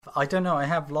I don't know. I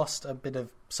have lost a bit of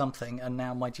something, and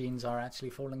now my jeans are actually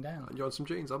falling down. You want some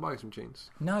jeans? I'll buy some jeans.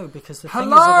 No, because the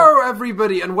Hello,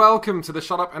 everybody, and welcome to the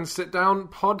Shut Up and Sit Down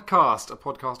podcast, a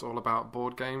podcast all about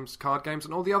board games, card games,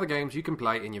 and all the other games you can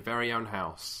play in your very own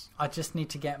house. I just need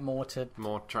to get more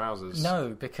trousers. No,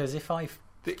 because if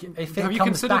it have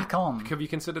comes back on, have you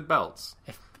considered belts?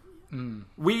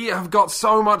 We have got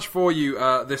so much for you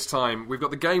this time. We've got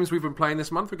the games we've been playing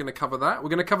this month. We're going to cover that. We're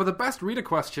going to cover the best reader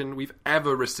question we've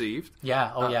ever received.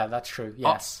 Yeah, yeah, that's true.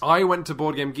 Yes. I went to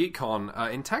Board Game Geek Con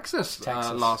in Texas.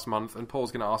 Last month, and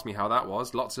Paul's going to ask me how that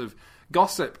was. Lots of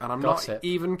gossip, and I'm not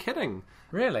even kidding.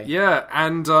 Really? Yeah,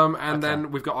 and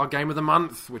then we've got our game of the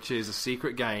month, which is a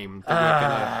secret game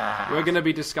that we're going to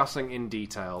be discussing in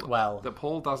detail. That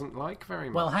Paul doesn't like very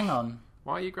much. Well, hang on.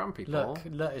 Why are you grumpy, Paul?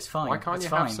 Look, it's fine. Why can't you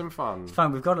have some fun? It's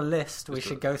fine. We've got a list. We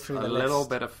should go through the list. A little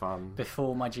bit of fun.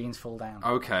 Before my jeans fall down.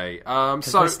 Okay.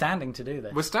 So we're standing to do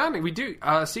this. We're standing. We do.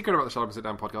 A secret about the Shut Up and Sit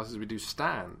Down podcast is we do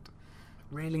stand.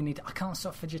 Really need. I can't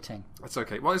stop fidgeting. That's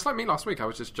okay. Well, it's like me last week. I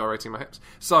was just gyrating my hips.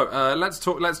 So let's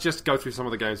talk. Let's just go through some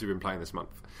of the games we've been playing this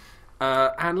month.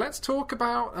 And let's talk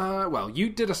about... you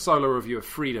did a solo review of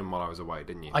Freedom while I was away,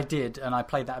 didn't you? I did, and I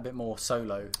played that a bit more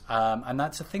solo. And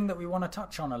that's a thing that we want to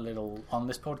touch on a little on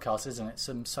this podcast, isn't it?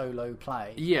 Some solo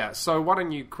play. Yeah, so why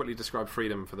don't you quickly describe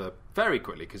Freedom very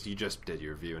quickly, because you just did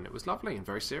your review and it was lovely and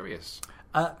very serious.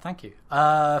 Thank you.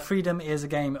 Freedom is a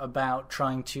game about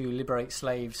trying to liberate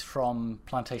slaves from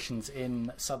plantations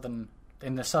in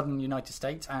the southern United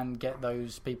States and get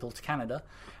those people to Canada,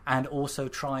 and also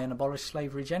try and abolish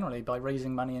slavery generally by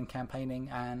raising money and campaigning,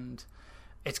 and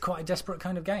it's quite a desperate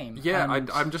kind of game. Yeah,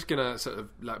 I'm just going to sort of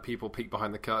let people peek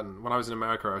behind the curtain. When I was in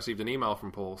America, I received an email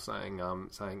from Paul saying I'm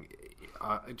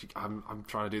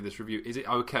trying to do this review. Is it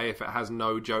okay if it has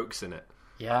no jokes in it?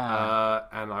 Yeah.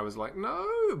 And I was like, no,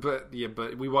 but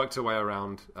we worked our way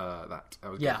around that. That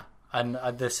was good. And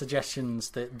the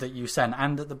suggestions that you sent,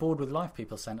 and that the Board with Life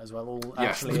people sent as well, all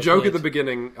actually the joke at the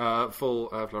beginning, full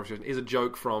clarification, is a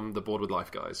joke from the Board with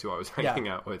Life guys who I was hanging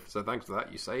out with. So thanks for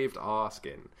that. You saved our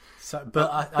skin. So,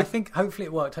 but I think hopefully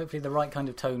it worked. Hopefully the right kind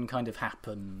of tone kind of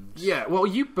happened. Yeah, well,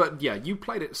 you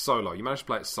played it solo. You managed to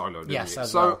play it solo, didn't you?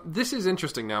 So this is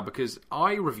interesting now because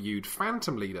I reviewed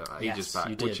Phantom Leader ages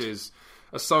back, which is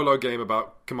a solo game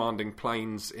about commanding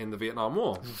planes in the Vietnam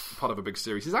War, part of a big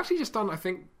series. He's actually just done, I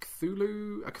think, a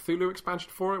Cthulhu expansion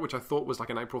for it, which I thought was like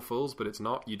an April Fool's, but it's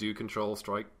not. You do control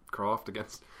strike craft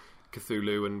against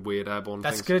Cthulhu and weird airborne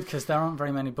things. That's good, because there aren't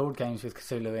very many board games with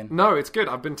Cthulhu in. No, it's good.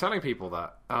 I've been telling people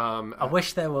that. I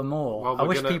wish there were more. I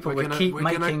wish people would keep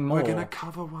making more. We're going to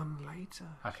cover one later.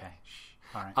 Okay.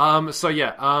 All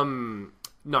right.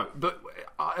 No, but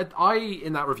I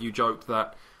in that review joked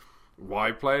that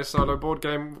why play a solo board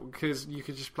game? Because you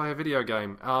could just play a video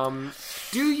game.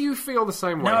 Do you feel the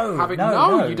same way? No,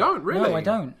 you don't, really? No, I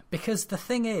don't. Because the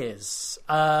thing is,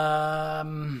 I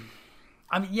mean,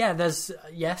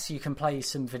 you can play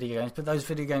some video games, but those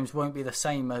video games won't be the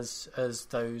same as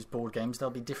those board games. They'll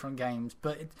be different games.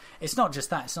 But it's not just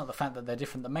that. It's not the fact that they're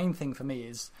different. The main thing for me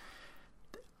is,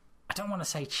 I don't want to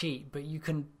say cheat, but you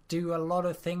can do a lot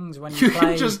of things when you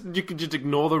play. You can just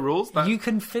ignore the rules. You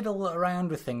can fiddle around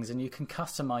with things, and you can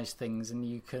customize things, and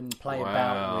you can play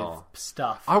about with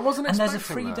stuff. I wasn't expecting and there's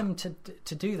a freedom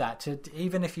to do that.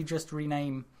 Even if you just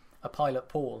rename a pilot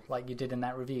Paul, like you did in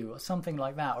that review, or something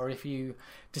like that, or if you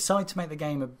decide to make the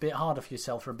game a bit harder for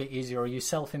yourself or a bit easier, or you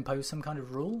self-impose some kind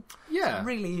of rule. Yeah, it's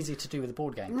really easy to do with a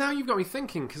board game. Now you've got me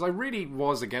thinking, because I really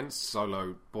was against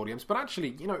solo board games, but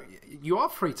actually, you are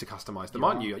free to customize them,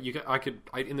 aren't you?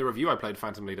 In the review, I played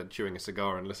Phantom Leader chewing a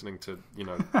cigar and listening to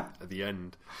at the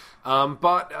end,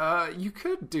 but you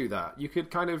could do that. You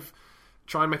could kind of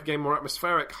try and make a game more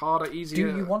atmospheric, harder, easier.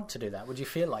 Do you want to do that? Would you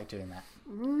feel like doing that?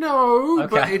 No,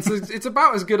 but it's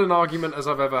about as good an argument as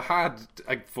I've ever had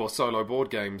for solo board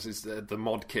games, is the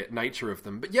mod kit nature of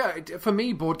them. But yeah, for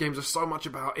me, board games are so much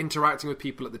about interacting with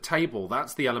people at the table.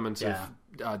 That's the element of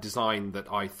design that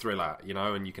I thrill at,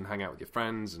 and you can hang out with your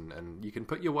friends and you can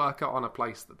put your work on a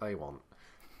place that they want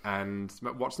and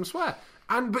watch them swear.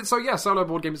 Solo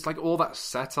board games, it's like all that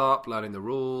setup, learning the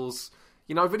rules.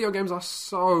 Video games are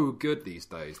so good these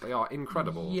days. They are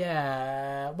incredible.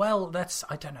 Yeah, well,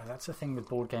 I don't know. That's the thing with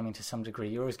board gaming to some degree.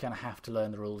 You're always going to have to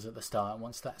learn the rules at the start.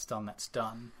 Once that's done, that's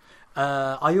done.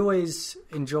 I always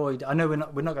enjoyed... I know we're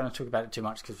not going to talk about it too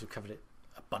much because we've covered it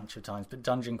a bunch of times, but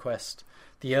Dungeon Quest,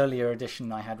 the earlier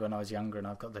edition I had when I was younger, and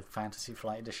I've got the Fantasy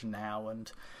Flight edition now, and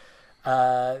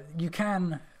you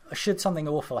can... Should something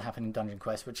awful happen in Dungeon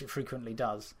Quest, which it frequently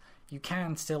does... You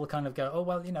can still kind of go,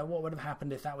 what would have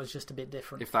happened if that was just a bit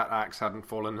different? If that axe hadn't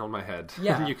fallen on my head,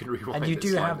 yeah. You could rewind it. And you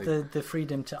do have the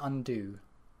freedom to undo.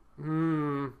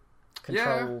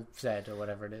 Control Z or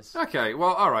whatever it is. Okay,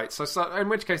 well, all right. So in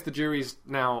which case, the jury's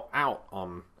now out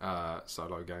on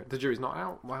solo game. The jury's not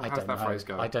out. How does that phrase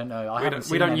go? I don't know.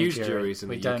 We don't use juries in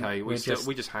the UK.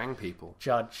 We just hang people,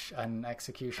 judge and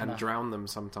executioner, and drown them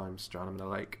sometimes. Drown them in a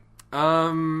lake.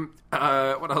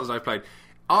 What else have I played?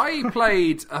 I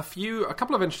played a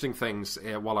couple of interesting things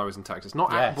while I was in Texas.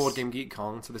 Not at Board Game Geek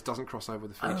Con, so this doesn't cross over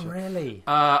with the feature. Oh, really?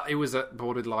 It was at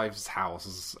Boarded Live's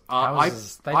house.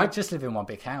 They just live in one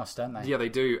big house, don't they? Yeah, they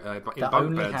do. The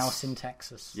only house in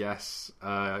Texas. Yes,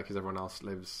 because everyone else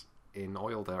lives in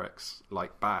oil derricks,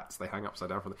 like bats. They hang upside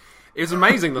down from them. It's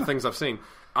amazing the things I've seen.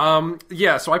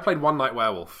 So I played One Night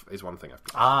Werewolf, is one thing I've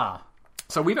played.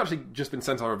 So we've actually just been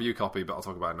sent our review copy, but I'll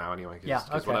talk about it now anyway.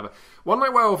 Whatever. One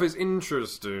Night Werewolf is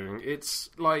interesting. It's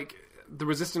like the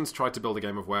Resistance tried to build a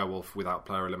game of werewolf without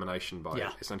player elimination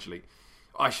by essentially...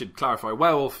 I should clarify,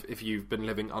 Werewolf, if you've been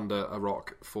living under a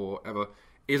rock forever,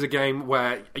 is a game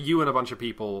where you and a bunch of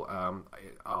people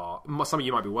some of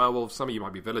you might be werewolves, some of you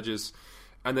might be villagers,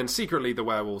 and then secretly the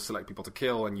werewolves select people to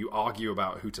kill, and you argue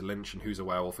about who to lynch and who's a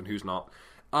werewolf and who's not.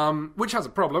 Which has a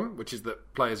problem, which is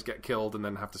that players get killed and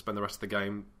then have to spend the rest of the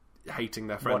game hating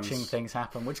their friends. Watching things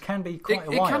happen, which can be quite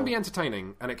a while. It can be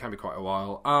entertaining, and it can be quite a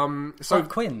while. So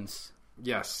Quinns.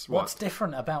 Yes. What's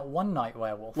different about One Night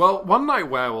Werewolf? Well, One Night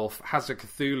Werewolf has a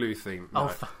Cthulhu theme.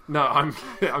 No, I'm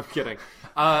kidding.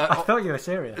 I thought you were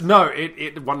serious. No,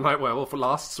 One Night Werewolf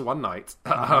lasts one night.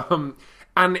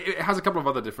 And it has a couple of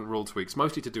other different rule tweaks,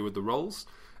 mostly to do with the roles.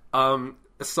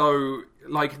 So,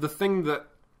 like, the thing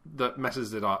that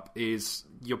messes it up is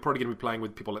you're probably going to be playing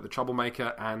with people like the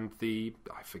Troublemaker and the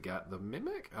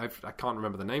Mimic? I can't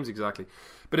remember the names exactly.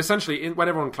 But essentially, when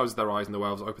everyone closes their eyes and the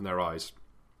werewolves open their eyes,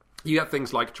 you get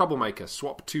things like Troublemaker,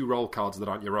 swap 2 roll cards that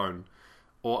aren't your own,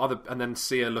 and then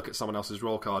see a look at someone else's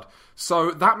roll card. So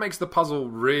that makes the puzzle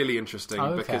really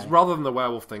interesting, because rather than the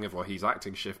werewolf thing of, well, he's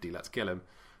acting shifty, let's kill him,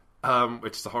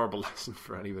 which is a horrible lesson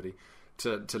for anybody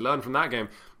to learn from that game.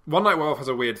 One Night Werewolf has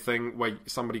a weird thing where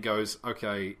somebody goes,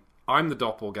 okay, I'm the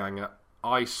doppelganger,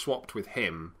 I swapped with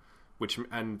him,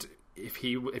 and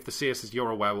if the seer says you're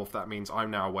a werewolf, that means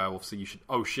I'm now a werewolf, so you should,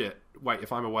 oh shit, wait,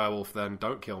 if I'm a werewolf, then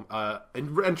don't kill him.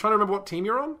 And trying to remember what team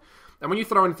you're on. And when you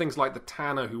throw in things like the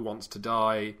Tanner who wants to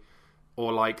die,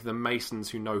 or like the Masons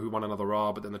who know who one another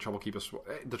are, but then the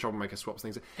Troublemaker swaps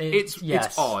things,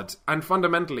 it's odd. And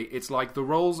fundamentally, it's like the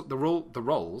roles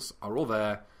are all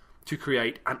there to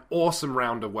create an awesome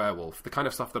round of werewolf, the kind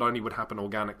of stuff that only would happen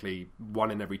organically 1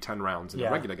 in every 10 rounds in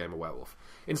a regular game of werewolf.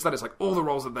 Instead, it's like all the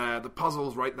roles are there, the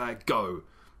puzzle's right there, go.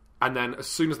 And then as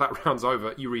soon as that round's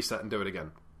over, you reset and do it again.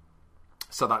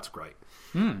 So that's great.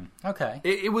 Okay.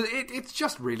 It's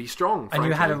just really strong, frankly.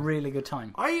 And you had a really good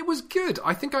time. It was good.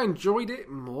 I think I enjoyed it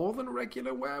more than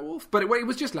regular werewolf, but it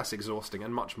was just less exhausting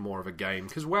and much more of a game.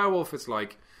 Because werewolf is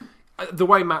like... the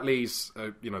way Matt Lees,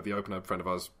 the opener friend of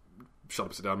ours, Shut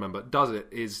Up, Sit Down member, does it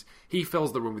is he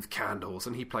fills the room with candles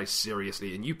and he plays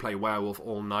seriously, and you play werewolf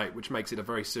all night, which makes it a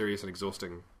very serious and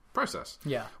exhausting process.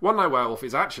 Yeah. One Night Werewolf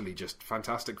is actually just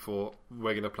fantastic for,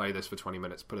 we're going to play this for 20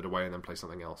 minutes, put it away, and then play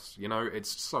something else.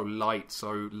 It's so light,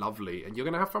 so lovely, and you're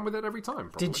going to have fun with it every time,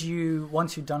 probably. Did you,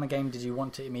 once you'd done a game, did you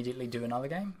want to immediately do another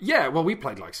game? Yeah, well, we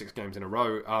played like 6 games in a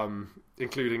row,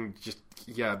 including just,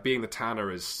 being the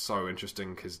Tanner is so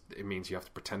interesting, because it means you have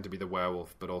to pretend to be the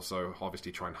werewolf, but also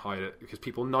obviously try and hide it, because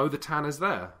people know the Tanner's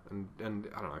there, and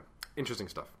I don't know, interesting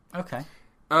stuff. Okay.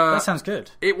 That sounds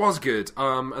good. It was good.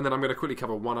 And then I'm going to quickly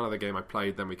cover one other game I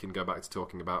played, then we can go back to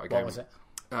talking about a game. What was it?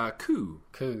 Coup.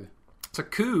 So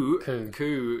Coup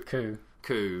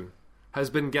has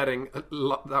been getting a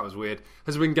lot... That was weird.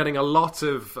 Has been getting a lot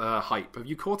of hype. Have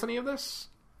you caught any of this?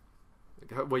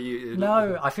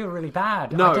 No, I feel really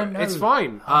bad. No, I don't know. It's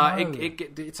fine.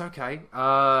 It's okay.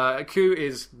 Coup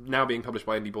is now being published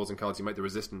by Indie Boards and Cards who make the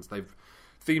Resistance. They've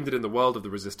themed it in the world of the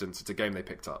Resistance. It's a game they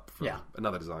picked up from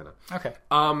another designer. Okay.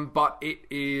 But it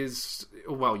is...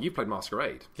 Well, you played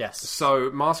Masquerade. Yes.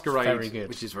 So Masquerade, very good.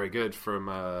 Which is very good, from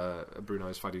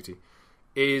Bruno's Fiduti,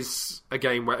 is a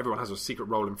game where everyone has a secret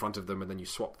role in front of them, and then you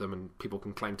swap them, and people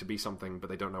can claim to be something, but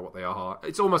they don't know what they are.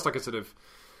 It's almost like a sort of...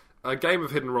 a game of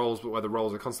hidden roles, but where the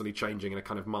roles are constantly changing in a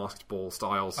kind of masked ball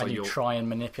style. So and you try and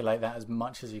manipulate that as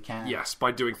much as you can. Yes,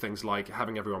 by doing things like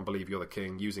having everyone believe you're the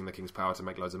king, using the king's power to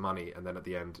make loads of money, and then at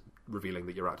the end revealing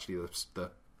that you're actually the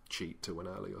cheat to win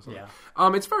early or something.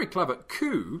 Yeah. It's very clever.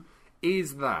 Coup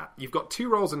is that you've got 2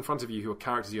 roles in front of you who are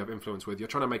characters you have influence with. You're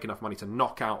trying to make enough money to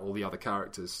knock out all the other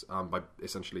characters by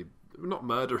essentially not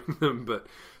murdering them, but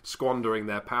squandering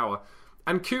their power.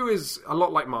 And Coup is a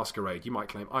lot like Masquerade. You might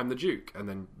claim, I'm the Duke, and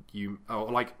then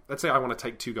let's say I want to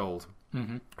take 2 gold,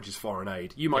 which is foreign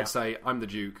aid. You might say, I'm the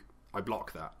Duke, I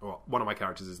block that, or one of my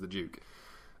characters is the Duke,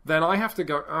 then I have to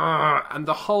go, and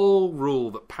the whole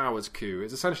rule that powers coup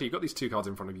is essentially you've got these 2 cards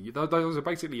in front of you. Those are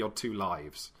basically your 2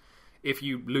 lives. If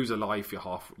you lose a life,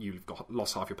 you've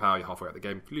lost half your power, you're halfway out of the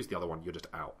game. If you lose the other one, you're just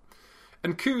out.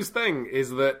 And coup's thing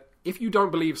is that if you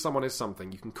don't believe someone is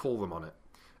something, you can call them on it.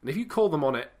 And if you call them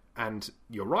on it, and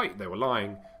you're right, they were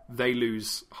lying, they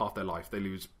lose half their life. They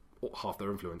lose half their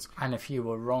influence. And if you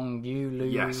were wrong, you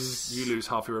lose... Yes, you lose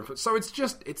half your influence. So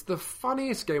it's the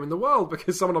funniest game in the world,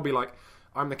 because someone will be like,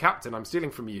 I'm the captain, I'm stealing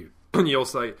from you. And you'll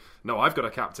say, no, I've got a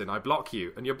captain, I block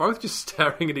you. And you're both just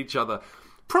staring at each other.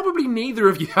 Probably neither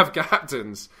of you have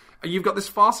captains. And you've got this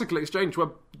farcical exchange where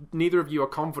neither of you are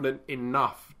confident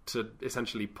enough to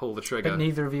essentially pull the trigger. But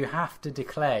neither of you have to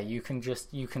declare. You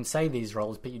can say these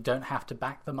roles, but you don't have to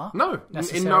back them up. No,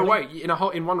 in no way.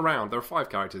 In one round, there are 5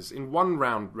 characters. In one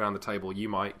round the table, you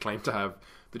might claim to have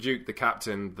the Duke, the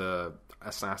captain, the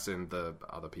assassin, the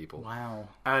other people. Wow.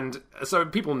 And so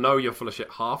people know you're full of shit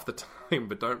half the time,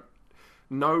 but don't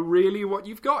know really what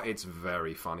you've got. It's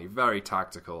very funny, very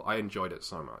tactical. I enjoyed it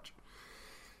so much.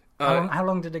 How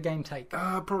long did the game take?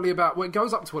 Probably it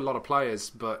goes up to a lot of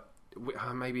players, but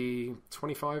maybe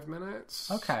 25 minutes.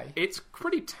 Okay. It's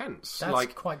pretty tense.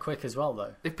 That's quite quick as well,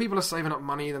 though. If people are saving up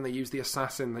money, then they use the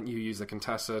assassin, then you use the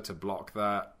Contessa to block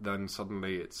that, then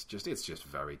suddenly it's just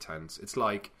very tense. It's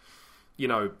like,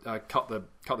 cut the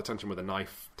tension with a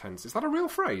knife tense. Is that a real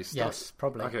phrase? Yes,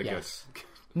 probably. Okay, yes. Good.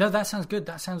 No, that sounds good.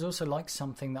 That sounds also like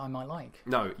something that I might like.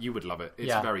 No, you would love it.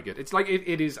 It's very good. It's like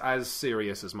it is as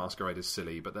serious as Masquerade is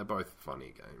silly, but they're both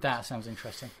funny games. That sounds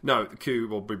interesting. No, Q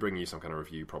will be bringing you some kind of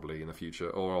review probably in the future,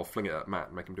 or I'll fling it at Matt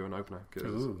and make him do an opener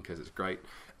because it's great.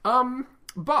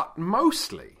 But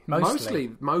mostly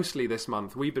this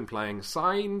month we've been playing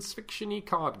science fiction-y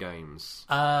card games.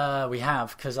 We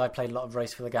have, because I played a lot of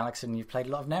Race for the Galaxy and you've played a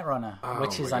lot of Netrunner,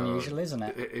 which is unusual, isn't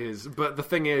it? It is. But the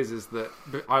thing is that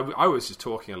I was just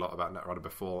talking a lot about Netrunner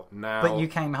before. Now, but you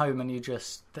came home and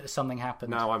something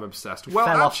happened. Now I'm obsessed. You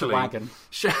fell off the wagon.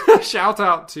 Shout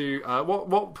out to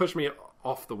what pushed me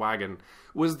off the wagon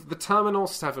was the Terminal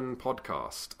 7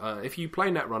 podcast. If you play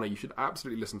Netrunner, you should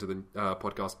absolutely listen to the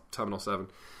podcast Terminal 7,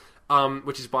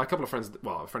 which is by a couple of friends,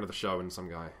 a friend of the show and some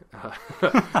guy.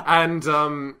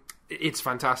 And it's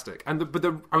fantastic. But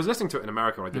I was listening to it in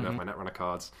America when I didn't have my Netrunner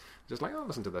cards. Just like,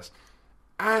 listen to this.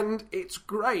 And it's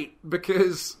great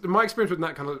because my experience with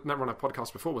that kind of Netrunner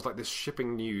podcast before was like this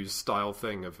shipping news style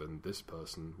thing of, and this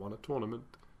person won a tournament.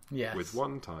 Yes. With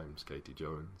 1 times Katie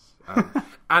Jones. And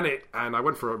I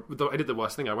went I did the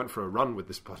worst thing. I went for a run with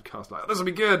this podcast. Like, this will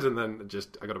be good. And then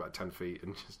I got about 10 feet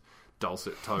and just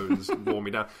dulcet tones wore me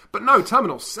down. But no,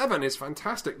 Terminal 7 is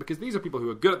fantastic because these are people who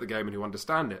are good at the game and who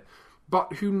understand it,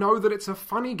 but who know that it's a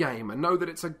funny game and know that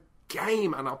it's a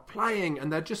game and are playing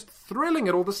and they're just thrilling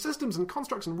at all the systems and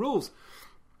constructs and rules.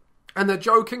 And they're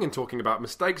joking and talking about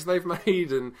mistakes they've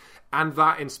made, and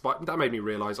that made me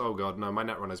realise, oh god, no, my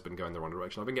Netrunner's been going the wrong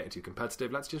direction. I've been getting too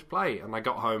competitive. Let's just play. And I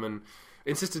got home and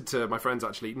insisted to my friends,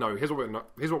 actually, no, here's what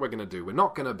we're going to do. We're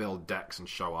not going to build decks and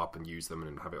show up and use them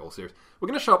and have it all serious. We're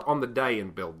going to show up on the day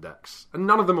and build decks, and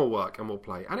none of them will work, and we'll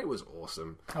play. And it was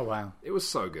awesome. Oh wow, it was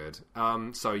so good.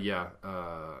 Netrunner's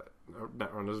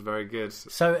very good.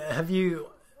 So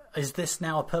is this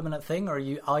now a permanent thing, or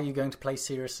are you going to play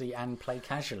seriously and play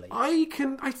casually? I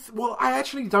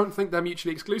actually don't think they're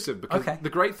mutually exclusive because the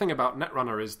great thing about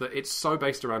Netrunner is that it's so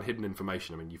based around hidden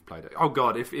information. I mean, you've played it. Oh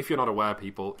god, if you're not aware,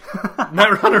 people,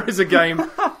 Netrunner is a game.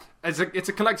 It's a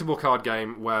collectible card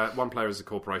game where one player is a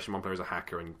corporation, one player is a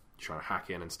hacker, and you're trying to hack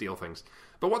in and steal things.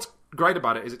 But what's great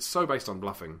about it is it's so based on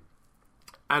bluffing.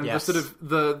 And yes.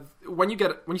 when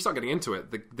you start getting into it,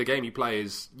 the game you play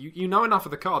is you know enough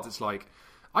of the cards. It's like,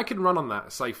 I can run on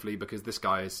that safely because this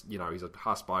guy is, he's a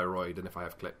Haspiroid, and if I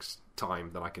have clicks time,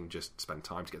 then I can just spend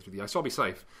time to get through the ice. So I'll be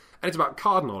safe. And it's about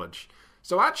card knowledge.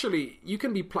 So actually, you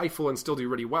can be playful and still do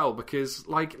really well because,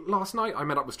 like, last night I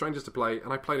met up with strangers to play,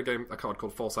 and I played a card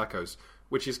called False Echoes,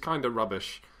 which is kind of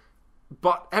rubbish.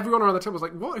 But everyone around the table was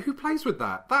like, "What? Who plays with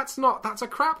that? That's a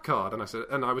crap card." And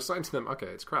I was saying to them, "Okay,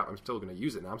 it's crap. I'm still going to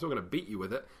use it now. I'm still going to beat you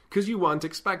with it because you weren't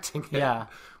expecting it." Yeah,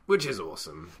 which is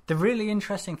awesome. The really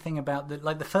interesting thing about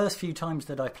the first few times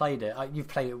that I played it, you've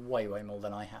played it way more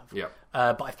than I have. Yeah,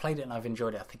 but I've played it and I've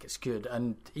enjoyed it. I think it's good.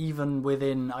 And even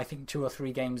within, I think 2 or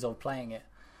 3 games of playing it,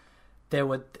 there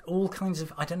were all kinds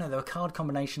of, there were card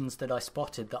combinations that I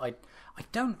spotted that I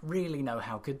don't really know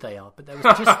how good they are, but there was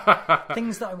just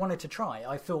things that I wanted to try.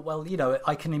 I thought, well,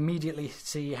 I can immediately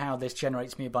see how this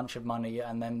generates me a bunch of money,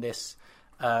 and then this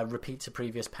Yeah. repeats a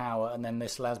previous power, and then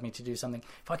this allows me to do something.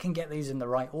 If I can get these in the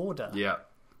right order. Yeah.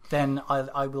 then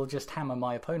I will just hammer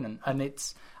my opponent. And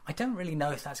I don't really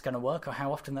know if that's going to work or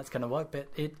how often that's going to work, but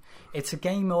it's a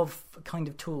game of kind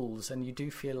of tools, and you do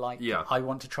feel like I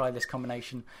want to try this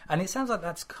combination. And it sounds like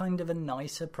that's kind of a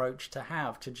nice approach to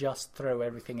have, to just throw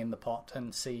everything in the pot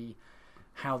and see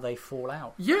how they fall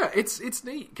out. Yeah, it's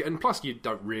neat, and plus you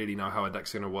don't really know how a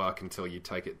deck's going to work until you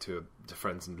take it to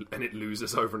friends and it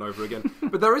loses over and over again.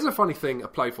 But there is a funny thing, a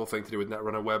playful thing to do with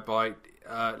Netrunner, whereby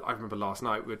I remember last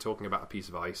night we were talking about a piece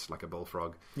of ice, like a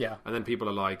bullfrog. Yeah. And then people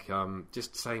are like,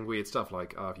 just saying weird stuff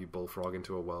like, if you bullfrog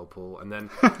into a whirlpool. And then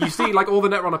you see like all the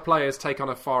Netrunner players take on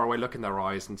a faraway look in their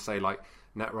eyes and say like,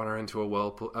 Netrunner into a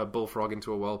whirlpool, bullfrog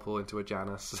into a whirlpool, into a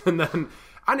Janus. And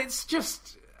it's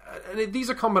just... these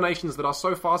are combinations that are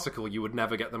so farcical you would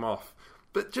never get them off.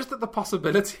 But just that the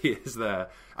possibility is there.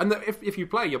 And that if you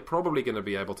play, you're probably going to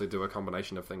be able to do a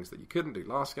combination of things that you couldn't do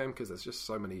last game, because there's just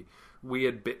so many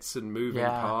weird bits and moving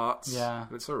parts. Yeah.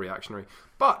 And it's so reactionary.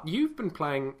 But you've been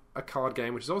playing a card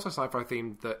game which is also sci-fi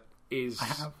themed that is...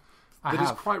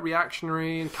 is quite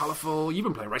reactionary and colourful. You've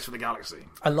been playing Race for the Galaxy.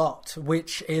 A lot,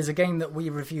 which is a game that we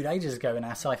reviewed ages ago in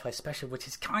our sci-fi special, which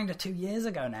is kind of 2 years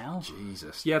ago now.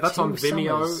 Jesus. Yeah, that's on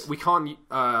Vimeo.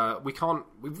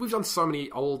 We've done so many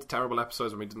old, terrible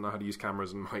episodes when we didn't know how to use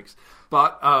cameras and mics.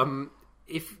 But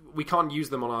if we can't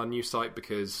use them on our new site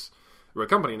because we're a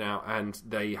company now and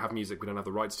they have music we don't have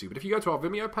the rights to. But if you go to our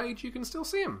Vimeo page, you can still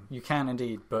see them. You can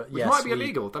indeed, but yes. It might be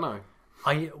illegal, don't know.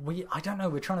 I don't know.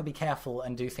 We're trying to be careful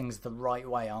and do things the right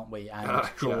way, aren't we? And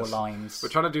draw lines. We're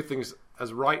trying to do things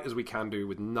as right as we can do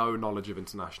with no knowledge of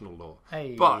international law.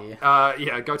 Hey. But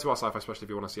go to our sci-fi special if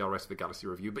you want to see our Race of the Galaxy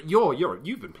review. But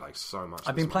you've been playing so much.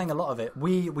 I've been playing a lot of it.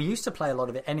 We used to play a lot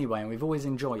of it anyway, and we've always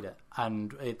enjoyed it.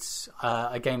 And it's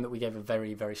a game that we gave a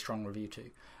very, very strong review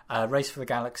to. Race for the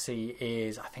Galaxy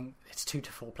is, I think, it's 2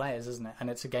 to 4 players, isn't it?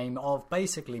 And it's a game of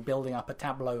basically building up a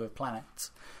tableau of planets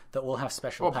that all have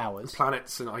special powers.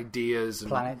 Planets and ideas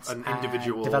and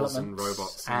individuals and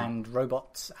robots. And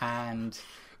robots and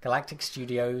Galactic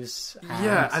Studios.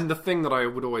 And the thing that I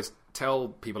would always tell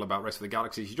people about Race of the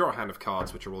Galaxy is you draw a hand of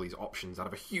cards, which are all these options out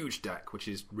of a huge deck, which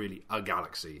is really a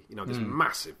galaxy. You know, this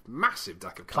massive, massive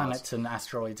deck of cards. Planets and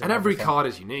asteroids. And every card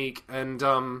is unique. And...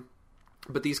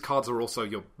 but these cards are also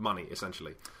your money,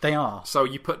 essentially. They are. So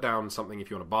you put down something if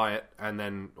you want to buy it, and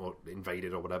then or invade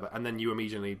it or whatever, and then you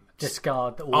immediately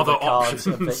discard all other the cards.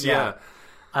 Options.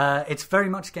 It's very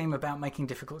much a game about making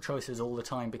difficult choices all the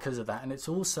time because of that, and it's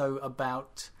also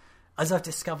about, as I've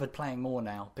discovered playing more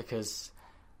now, because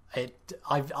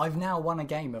I've now won a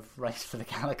game of Race for the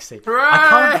Galaxy. Hooray! I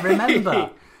can't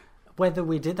remember whether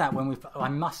we did that when I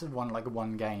must have won like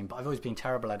one game, but I've always been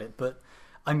terrible at it. But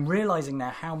I'm realising now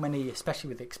how many, especially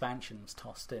with the expansions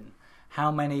tossed in,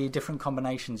 how many different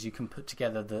combinations you can put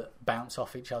together that bounce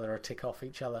off each other or tick off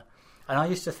each other. And I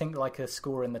used to think like a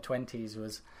score in the 20s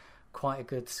was quite a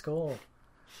good score.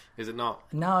 Is it not?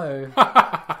 No,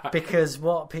 because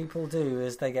what people do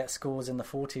is they get scores in the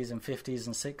 40s and 50s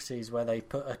and 60s where they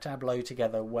put a tableau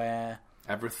together where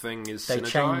everything is they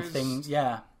synergized. Chain things,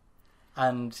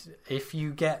 and if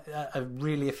you get a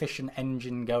really efficient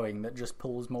engine going that just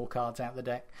pulls more cards out the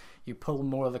deck, you pull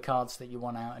more of the cards that you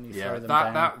want out and you throw them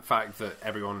down. That fact that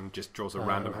everyone just draws a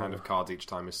random hand of cards each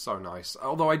time is so nice.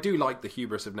 Although I do like the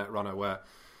hubris of Netrunner where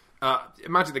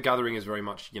Magic the Gathering is very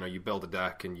much, you build a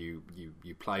deck and you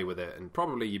play with it and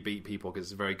probably you beat people because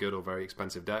it's a very good or very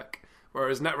expensive deck.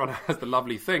 Whereas Netrunner has the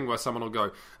lovely thing where someone will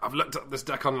go, I've looked up this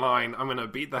deck online, I'm going to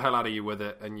beat the hell out of you with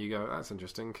it. And you go, that's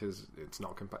interesting because it's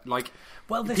not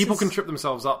people can trip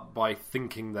themselves up by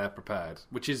thinking they're prepared,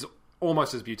 which is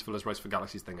almost as beautiful as Race for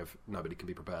Galaxy's thing of nobody can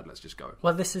be prepared, let's just go.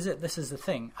 Well, this is it. This is the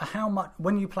thing. How much,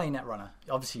 when you play Netrunner,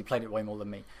 obviously you played it way more than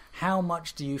me, how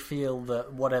much do you feel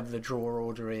that whatever the draw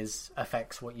order is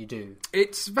affects what you do?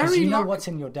 It's very... Because you know what's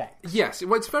in your deck. Yes,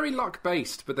 it's very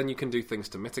luck-based, but then you can do things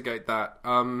to mitigate that.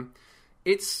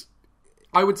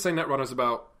 I would say Netrunner's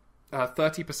about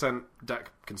 30% deck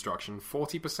construction,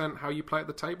 40% how you play at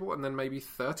the table, and then maybe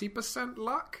 30%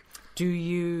 luck. Do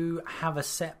you have a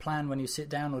set plan when you sit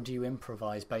down, or do you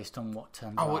improvise based on what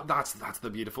turns up? Oh, that's the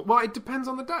beautiful... Well, it depends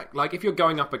on the deck. Like, if you're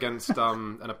going up against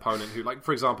an opponent who... Like,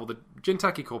 for example, the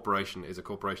Jinteki Corporation is a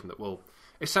corporation that will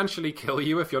essentially kill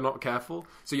you if you're not careful.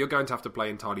 So you're going to have to play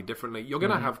entirely differently. You're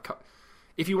going to have...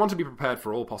 If you want to be prepared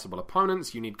for all possible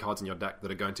opponents, you need cards in your deck that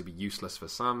are going to be useless for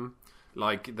some.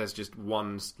 Like, there's just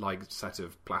one set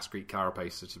of Plascrete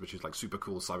Carapace, which is like super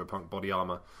cool cyberpunk body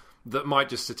armor, that might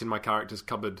just sit in my character's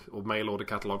cupboard or mail order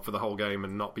catalogue for the whole game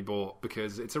and not be bought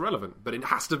because it's irrelevant. But it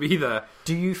has to be there.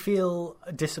 Do you feel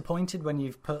disappointed when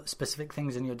you've put specific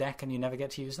things in your deck and you never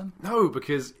get to use them? No,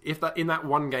 because if in that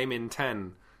one game in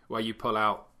 10... where you pull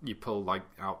out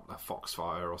a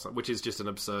Foxfire or something, which is just an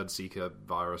absurd Seeker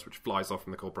virus which flies off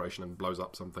from the corporation and blows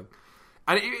up something.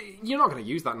 And you're not going to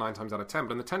use that 9 times out of 10,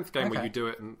 but in the 10th game where you do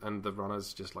it and the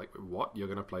runner's just like, what? You're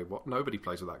going to play what? Nobody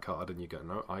plays with that card. And you go,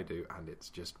 no, I do. And it's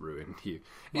just ruined you.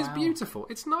 It's beautiful.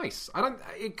 It's nice.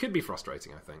 It could be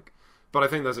frustrating, I think. But I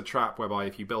think there's a trap whereby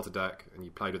if you built a deck and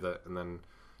you played with it and then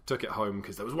took it home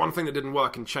because there was one thing that didn't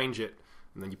work and change it,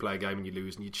 and then you play a game and you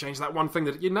lose and you change that one thing,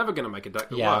 that you're never going to make a deck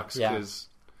that works because...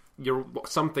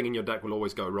 something in your deck will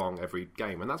always go wrong every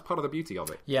game, and that's part of the beauty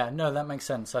of it. Yeah, no, that makes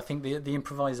sense. I think the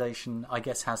improvisation, I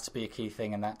guess, has to be a key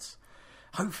thing, and that's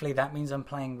hopefully that means I'm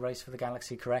playing Race for the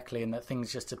Galaxy correctly, and that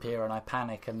things just appear and I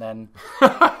panic, and then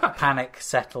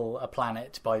settle a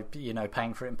planet by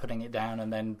paying for it and putting it down,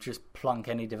 and then just plunk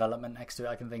any development next to it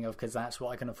I can think of because that's what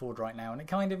I can afford right now, and it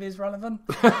kind of is relevant.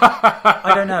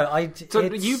 I don't know. So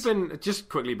you've been, just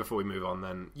quickly before we move on,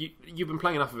 then you've been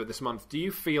playing enough of it this month. Do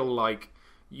you feel like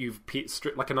you've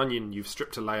stripped like an onion? You've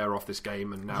stripped a layer off this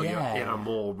game, and now you're in a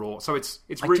more raw. So it's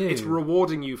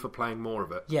rewarding you for playing more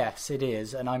of it. Yes, it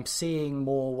is, and I'm seeing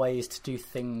more ways to do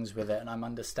things with it, and I'm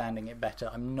understanding it better.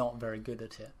 I'm not very good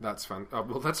at it. That's fun.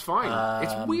 Well, that's fine.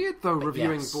 It's weird though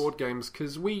reviewing board games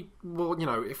because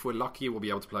if we're lucky, we'll be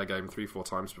able to play a game 3-4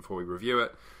 times before we review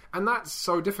it. And that's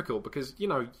so difficult because,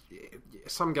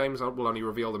 some games will only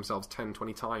reveal themselves 10,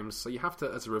 20 times. So you have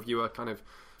to, as a reviewer, kind of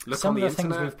look on the internet.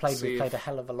 Some of the things we've played a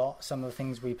hell of a lot. Some of the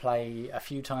things we play a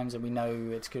few times and we know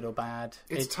it's good or bad.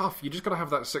 It's tough. You just got to have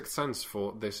that sixth sense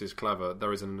for this is clever.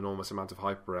 There is an enormous amount of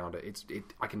hype around it.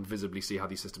 I can visibly see how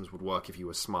these systems would work if you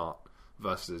were smart.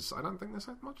 Versus, I don't think there's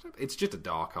that much. It's just a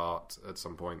dark art at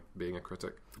some point, being a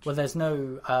critic. Well, there's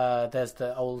no. There's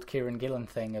the old Kieran Gillen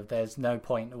thing of there's no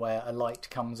point where a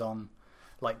light comes on,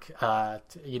 like there.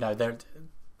 I'm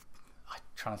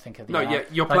trying to think of the. No, yeah,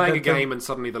 you're playing a game and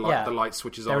suddenly the light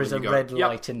switches on. There is a red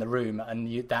light in the room,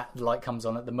 and that light comes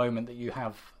on at the moment that you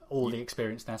have all the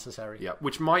experience necessary. Yeah,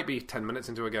 which might be 10 minutes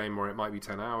into a game, or it might be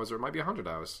 10 hours, or it might be 100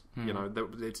 hours.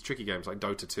 It's tricky games. Like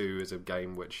Dota 2 is a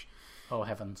game which. Oh,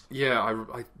 heavens. Yeah,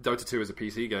 Dota 2 is a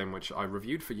PC game, which I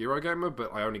reviewed for Eurogamer,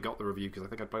 but I only got the review because I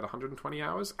think I'd played 120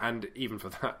 hours. And even for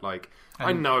that,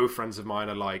 I know friends of mine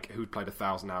are who'd played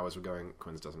 1,000 hours were going,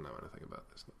 Quinns doesn't know anything about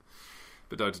this.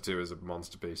 But Dota 2 is a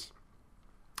monster piece.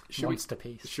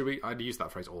 I'd use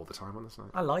that phrase all the time on the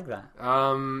site. I like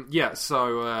that.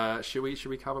 So should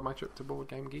we cover my trip to Board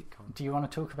Game Geek Con? Do you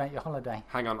want to talk about your holiday?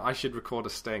 Hang on, I should record a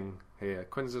sting here.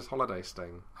 Quinns' holiday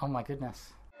sting. Oh my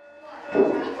goodness.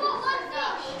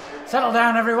 Settle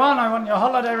down, everyone. I want your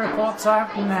holiday reports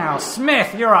out now.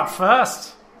 Smith, you're up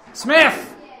first.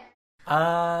 Smith!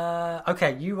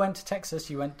 Okay, you went to Texas.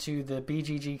 You went to the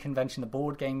BGG convention, the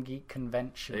Board Game Geek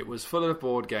convention. It was full of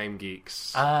board game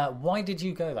geeks. Why did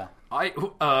you go there?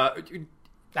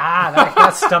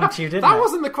 That stumped you, didn't it? That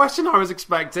wasn't the question I was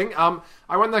expecting.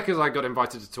 I went there because I got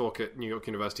invited to talk at New York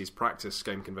University's Practice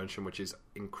Game Convention, which is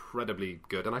incredibly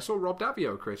good. And I saw Rob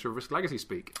Daviau, creator of Risk Legacy,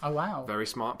 speak. Oh, wow. Very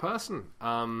smart person.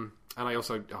 And I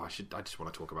also... I just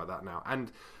want to talk about that now.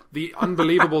 And the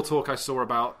unbelievable talk I saw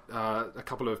about a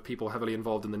couple of people heavily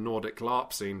involved in the Nordic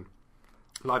LARP scene,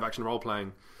 live-action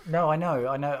role-playing. No, I know.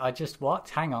 What?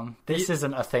 Hang on. This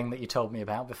isn't a thing that you told me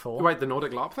about before. Wait, the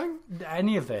Nordic LARP thing?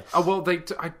 Any of this? Oh, well,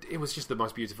 it was just the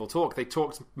most beautiful talk. They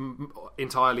talked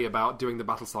entirely about doing the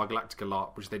Battlestar Galactica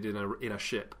LARP, which they did in a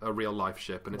ship, a real-life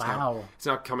ship. And it's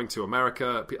now coming to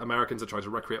America. Americans are trying to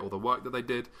recreate all the work that they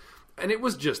did. And it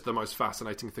was just the most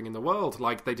fascinating thing in the world.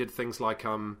 They did things like...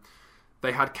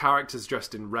 they had characters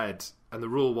dressed in red, and the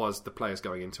rule was the players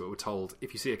going into it were told,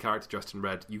 if you see a character dressed in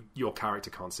red, your character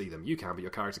can't see them. You can, but your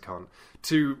character can't.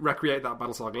 To recreate that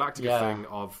Battlestar Galactica thing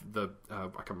of the... I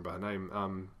can't remember her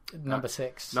name. Number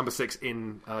 6. Number 6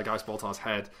 in Gaius Baltar's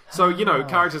head. So,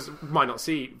 characters might not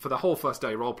see... For the whole first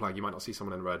day role-playing, you might not see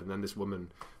someone in red, and then this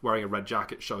woman wearing a red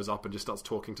jacket shows up and just starts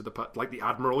talking to the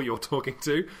Admiral you're talking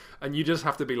to, and you just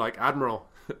have to be like, Admiral,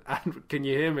 can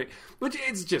you hear me? Which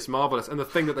is just marvellous. And the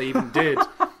thing that they even did...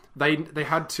 They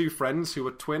had 2 friends who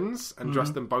were twins and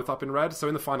dressed them both up in red. So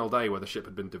in the final day, where the ship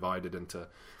had been divided into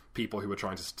people who were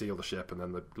trying to steal the ship and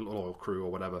then the loyal crew or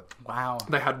whatever,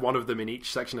 they had one of them in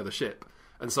each section of the ship.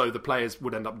 And so the players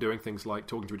would end up doing things like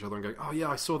talking to each other and going, oh yeah,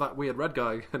 I saw that weird red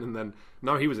guy. And then,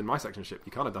 no, he was in my section of the ship.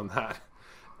 You can't have done that.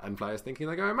 And players thinking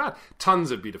they're going mad.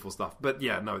 Tons of beautiful stuff. But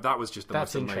yeah, no, that was just the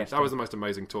most amazing. That was the most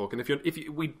amazing talk. And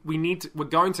we're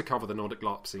going to cover the Nordic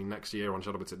LARP scene next year on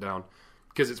Shut Up and Sit Down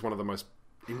because it's one of the most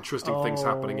interesting things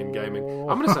happening in gaming.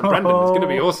 I'm going to send Brendan. It's going to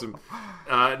be awesome.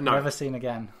 No. Never seen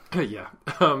again. Yeah.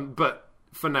 But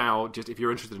for now, just if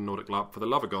you're interested in Nordic LARP, for the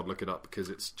love of God, look it up because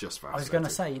it's just fascinating. I was going to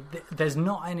say, there's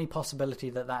not any possibility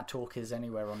that talk is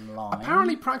anywhere online.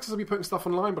 Apparently, Praxis will be putting stuff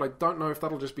online, but I don't know if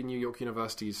that'll just be New York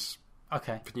University's.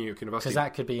 Okay. For New York University. Because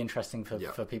that could be interesting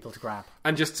for people to grab.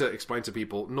 And just to explain to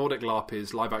people, Nordic LARP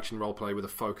is live-action roleplay with a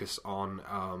focus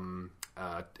on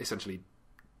essentially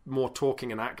more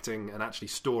talking and acting and actually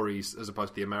stories as opposed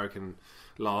to the American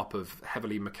LARP of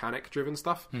heavily mechanic-driven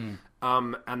stuff.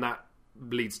 And that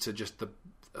leads to just the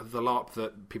LARP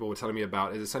that people were telling me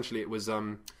about is essentially it was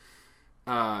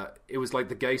like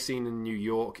the gay scene in New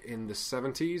York in the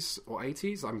 70s or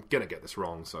 80s. I'm going to get this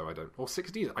wrong, so I don't... Or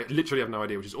 60s. I literally have no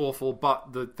idea, which is awful.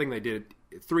 But the thing they did,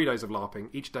 3 days of LARPing.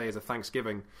 Each day is a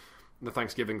Thanksgiving. The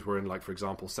Thanksgivings were in, like, for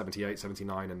example, 78,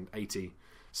 79, and 80.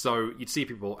 So you'd see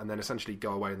people and then essentially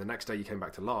go away, and the next day you came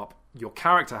back to LARP. Your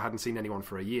character hadn't seen anyone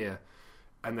for a year.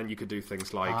 And then you could do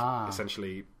things like,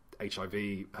 essentially,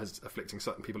 HIV has afflicting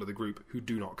certain people of the group who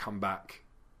do not come back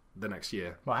the next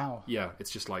year. Wow. Yeah,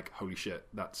 it's just like, holy shit,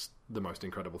 that's the most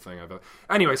incredible thing ever.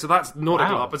 Anyway, so that's Nordic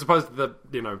LARP. As opposed to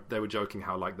they were joking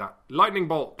how like that lightning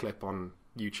bolt clip on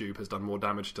YouTube has done more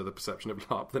damage to the perception of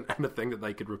LARP than anything that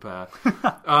they could repair.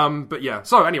 But yeah,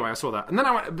 so anyway, I saw that. And then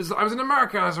I was in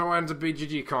America, so I went to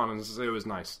BGG Con, and it was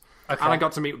nice. Okay. And I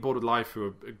got to meet Board with Life, who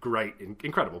are great,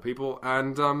 incredible people,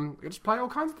 and I just play all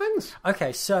kinds of things.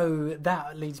 Okay, so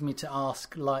that leads me to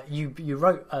ask, like, you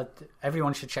wrote,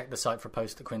 everyone should check the site for a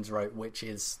post that Quinn's wrote, which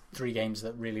is 3 games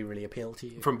that really, really appeal to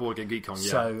you. From Board Game Geek Con,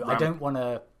 yeah. So I don't want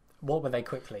to... What were they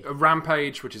quickly?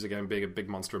 Rampage, which is, again, being a big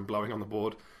monster and blowing on the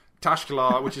board.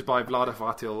 Tashkalar, which is by Vlada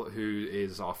Vatil, who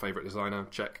is our favourite designer,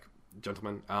 Czech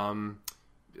gentleman.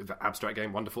 The abstract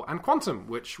game, wonderful. And Quantum,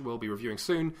 which we'll be reviewing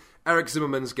soon. Eric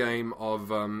Zimmerman's game of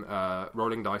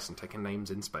rolling dice and taking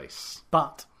names in space.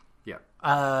 But...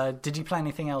 Yeah. Did you play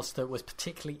anything else that was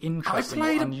particularly interesting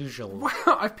or unusual? Well,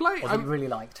 I've played... Or that you really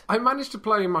liked? I managed to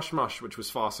play Mush Mush, which was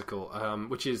farcical,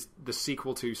 which is the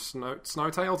sequel to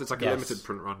Snowtails. It's like a limited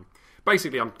print run.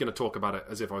 Basically, I'm going to talk about it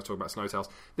as if I was talking about Snowtails.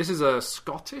 This is a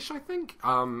Scottish, I think,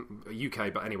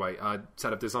 UK, but anyway,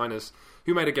 set of designers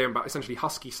who made a game about essentially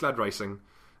husky sled racing.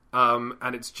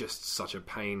 And it's just such a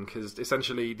pain, because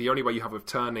essentially the only way you have of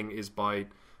turning is by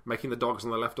making the dogs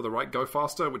on the left or the right go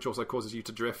faster, which also causes you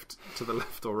to drift to the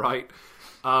left or right,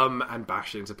 and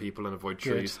bash into people and avoid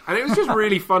trees. And it was just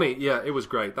really funny. Yeah, it was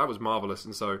great. That was marvellous.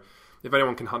 And so if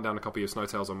anyone can hunt down a copy of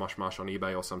Snowtails or Mush Mush on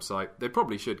eBay or some site, they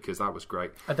probably should, because that was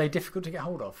great. Are they difficult to get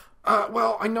hold of?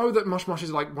 Well, I know that Mush Mush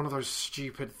is like one of those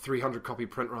stupid 300 copy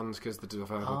print runs because the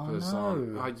developers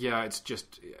are... yeah, it's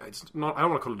not... I don't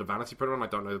want to call it a vanity print run. I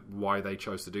don't know why they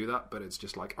chose to do that, but it's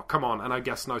just like, oh, come on. And I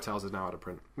guess Snowtails is now out of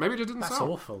print. Maybe it just didn't sell. That's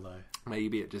awful, though.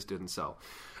 Maybe it just didn't sell.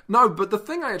 No, but the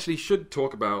thing I actually should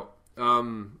talk about...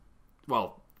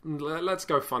 well... Let's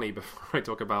go funny before I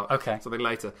talk about something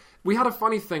later. We had a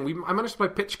funny thing. I managed to play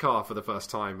Pitch Car for the first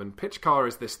time, and Pitch Car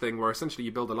is this thing where essentially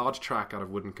you build a large track out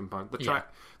of wooden components.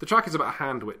 The track is about a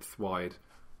hand width wide,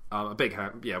 a big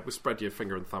hand. Yeah, we'll spread your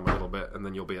finger and thumb a little bit, and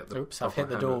then you'll be at the. Oops! I've hit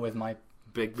the door with my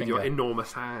with your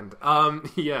enormous hand.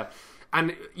 Yeah,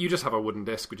 and you just have a wooden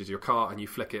disc, which is your car, and you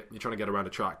flick it. You're trying to get around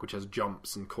a track which has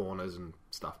jumps and corners and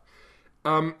stuff.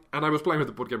 And I was playing with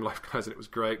the Board Game Life guys, and it was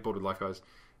great. Board with Life guys.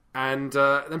 And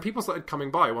then people started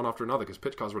coming by one after another because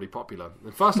Pitch Car's really popular.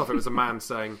 And first off, it was a man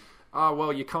saying,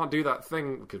 well, you can't do that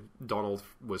thing, because Donald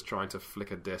was trying to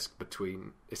flick a disc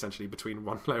between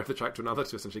one layer of the track to another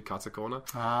to essentially cut a corner.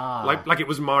 Like it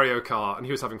was Mario Kart, and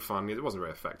he was having fun. It wasn't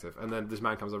very effective. And then this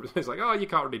man comes over and he's like, oh, you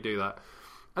can't really do that.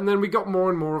 And then we got more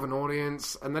and more of an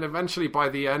audience, and then eventually by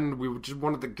the end we just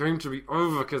wanted the game to be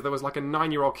over because there was like a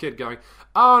 9-year-old kid going,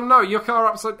 oh no, your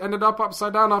car ended up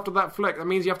upside down after that flick. That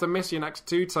means you have to miss your next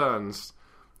 2 turns.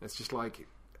 It's just like,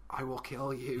 I will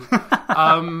kill you.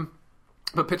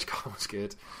 But Pitch Car was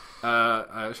good.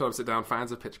 Shut up, sit down,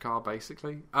 fans of Pitch Car,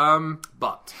 basically.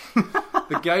 But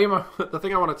the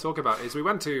thing I want to talk about is we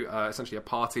went to essentially a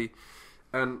party,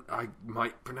 and I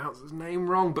might pronounce his name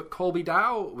wrong, but Colby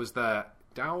Dow was there.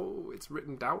 Dow, it's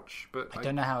written Douch, but I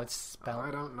don't know how it's spelled.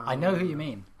 I don't know. I know who you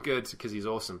mean. Good, because he's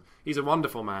awesome. He's a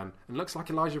wonderful man and looks like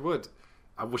Elijah Wood.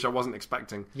 I wish I wasn't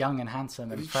expecting. Young and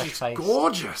handsome and fresh face.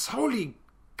 Gorgeous. Holy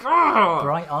God.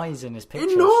 Bright eyes in his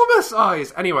pictures. Enormous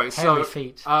eyes. Anyway, hairy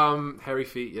feet. Hairy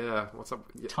feet, yeah. What's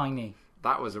up? Yeah. Tiny.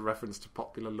 That was a reference to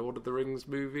popular Lord of the Rings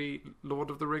movie, Lord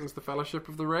of the Rings, The Fellowship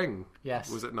of the Ring. Yes.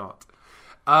 Was it not?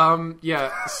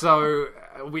 Yeah, so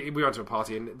we went to a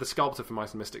party, and the sculptor for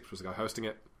Mice and Mystics was the guy hosting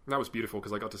it. And that was beautiful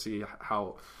because I got to see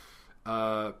how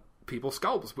people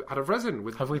sculpt out of resin.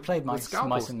 Have we played Mice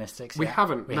and Mystics? We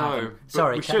haven't, no.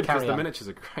 Sorry, we should, because the miniatures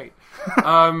are great.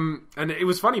 And it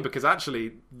was funny because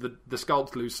actually the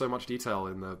sculpts lose so much detail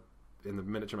in the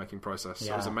miniature making process. So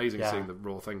Yeah, it was amazing yeah. seeing the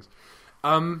raw things.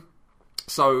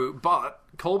 But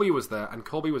Colby was there, and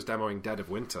Colby was demoing Dead of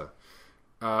Winter,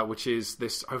 which is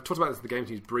this. I've talked about this in the Games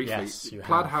News briefly. Yes, you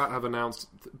Plaid Hat have announced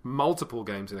multiple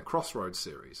games in the Crossroads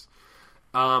series,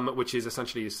 which is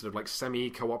essentially sort of like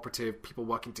semi-cooperative, people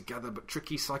working together, but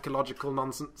tricky psychological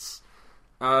nonsense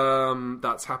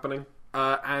that's happening.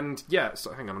 And yeah,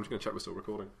 so hang on, I'm just going to check we're still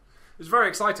recording. It's very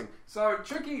exciting. So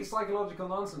tricky psychological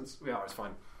nonsense. We are. It's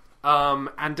fine.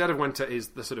 And Dead of Winter is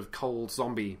the sort of cold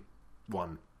zombie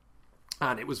one.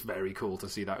 And it was very cool to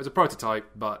see that. It was a prototype,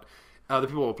 but the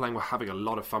people who were playing were having a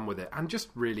lot of fun with it. And just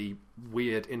really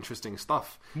weird, interesting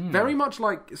stuff. Very much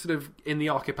like sort of in the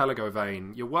Archipelago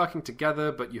vein. You're working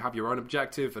together, but you have your own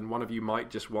objective, and one of you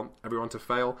might just want everyone to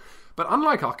fail. But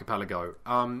unlike Archipelago,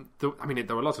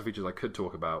 there were lots of features I could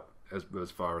talk about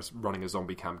as far as running a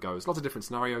zombie camp goes. Lots of different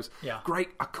scenarios. Yeah.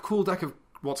 A cool deck of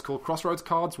what's called Crossroads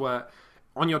cards, where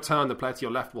on your turn, the player to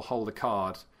your left will hold a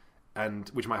card, and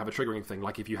which might have a triggering thing,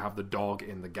 like if you have the dog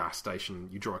in the gas station,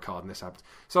 you draw a card and this happens.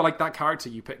 So like that character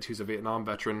you picked who's a Vietnam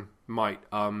veteran might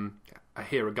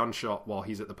hear a gunshot while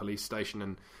he's at the police station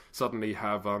and suddenly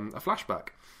have a flashback.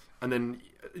 And then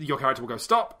your character will go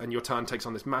stop, and your turn takes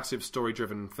on this massive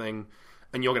story-driven thing,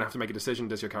 and you're going to have to make a decision.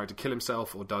 Does your character kill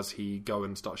himself, or does he go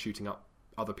and start shooting up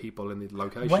other people in the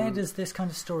location? Where does this kind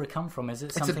of story come from? Is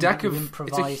it something it's a deck that you of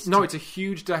improvised? it's a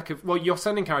huge deck of. Well, you're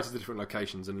sending characters to different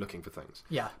locations and looking for things.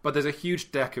 Yeah. But there's a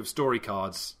huge deck of story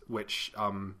cards which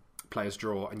players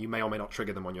draw, and you may or may not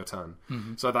trigger them on your turn.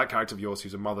 Mm-hmm. So that character of yours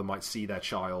who's a mother might see their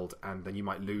child, and then you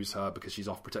might lose her because she's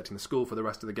off protecting the school for the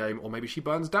rest of the game, or maybe she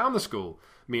burns down the school,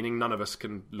 meaning none of us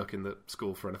can look in the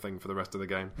school for anything for the rest of the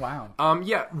game. Wow.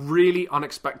 Yeah, really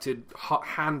unexpected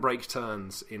handbrake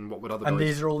turns in what would otherwise... And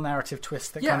these are all narrative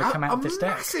twists that kind of come out of this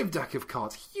deck. a massive deck of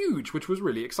cards, huge, which was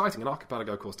really exciting. And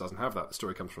Archipelago, of course, doesn't have that. The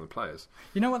story comes from the players.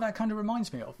 You know what that kind of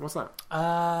reminds me of? What's that?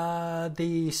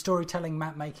 The storytelling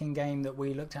map-making game that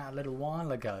we looked at a little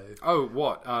while ago. Oh,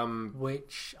 what?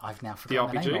 Which I've now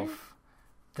forgotten the name of.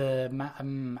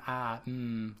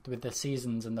 With the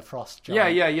seasons and the frost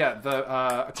giant. Yeah.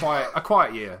 A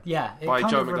Quiet Year. Yeah, by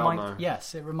Joe McDonough.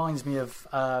 Yes, it reminds me of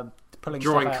pulling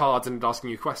drawing stuff out. cards and asking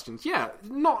you questions. Yeah,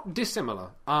 not dissimilar.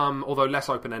 Although less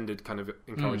open-ended, kind of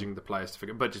encouraging the players to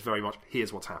figure, but just very much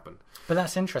here's what's happened. But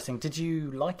that's interesting. Did you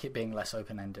like it being less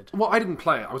open-ended? Well, I didn't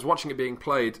play it. I was watching it being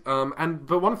played.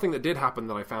 But one thing that did happen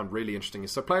that I found really interesting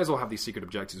is so players all have these secret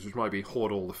objectives, which might be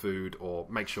hoard all the food or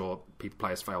make sure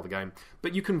players fail the game.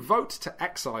 But you can vote to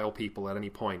exile people at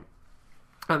any point.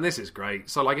 And this is great.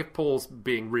 So, like, if Paul's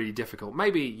being really difficult,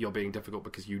 maybe you're being difficult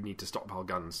because you need to stockpile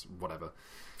guns, whatever.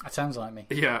 That sounds like me.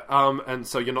 Yeah, and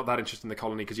so you're not that interested in the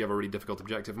colony because you have a really difficult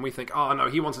objective. And we think, oh no,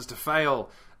 he wants us to fail.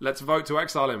 Let's vote to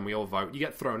exile him. We all vote. You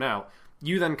get thrown out.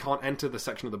 You then can't enter the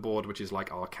section of the board which is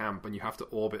like our camp, and you have to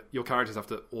orbit. Your characters have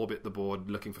to orbit the board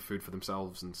looking for food for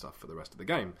themselves and stuff for the rest of the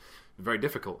game. Very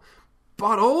difficult.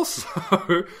 But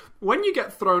also, when you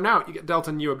get thrown out, you get dealt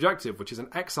a new objective, which is an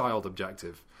exiled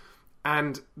objective.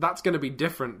 And that's going to be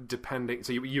different depending...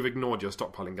 So you've ignored your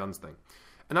stockpiling guns thing.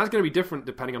 And that's going to be different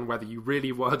depending on whether you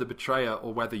really were the betrayer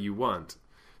or whether you weren't.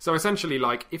 So essentially,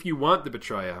 like, if you weren't the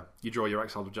betrayer, you draw your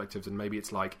exiled objectives, and maybe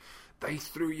it's like, they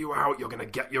threw you out, you're going to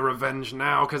get your revenge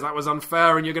now because that was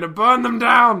unfair and you're going to burn them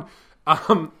down.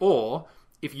 Or,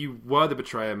 if you were the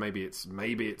betrayer, maybe it's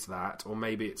that, or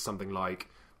maybe it's something like...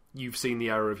 You've seen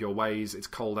the error of your ways, it's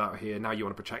cold out here, now you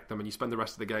want to protect them, and you spend the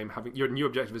rest of the game having... Your new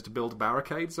objective is to build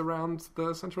barricades around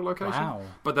the central location. Wow.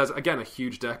 But there's, again, a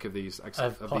huge deck of these...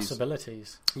 Of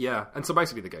possibilities. Yeah, and so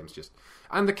basically the game's just...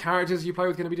 And the characters you play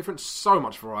with are going to be different. So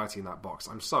much variety in that box.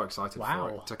 I'm so excited for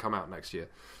it to come out next year.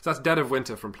 So that's Dead of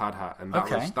Winter from Plaid Hat, and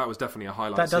that was definitely a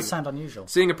highlight. That does sound unusual.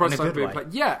 Seeing a prototype being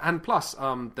played... Yeah, and plus,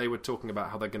 they were talking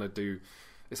about how they're going to do...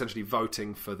 essentially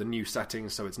voting for the new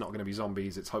settings, so it's not going to be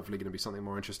zombies, it's hopefully going to be something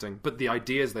more interesting. But the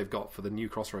ideas they've got for the new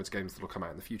Crossroads games that will come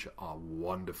out in the future are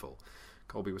wonderful.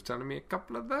 Colby was telling me a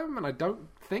couple of them, and I don't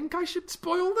think I should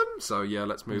spoil them, so yeah,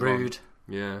 let's move on. Rude.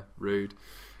 Yeah, rude.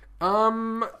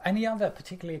 Any other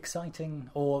particularly exciting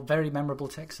or very memorable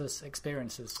Texas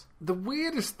experiences? The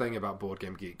weirdest thing about Board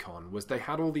Game Geek Con was they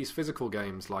had all these physical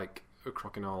games like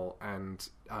Crokinole and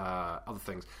other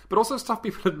things, but also stuff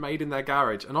people had made in their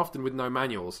garage, and often with no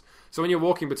manuals. So when you're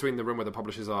walking between the room where the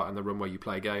publishers are and the room where you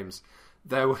play games,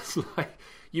 there was like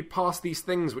you'd pass these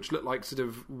things which look like sort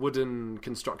of wooden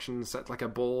construction set, like a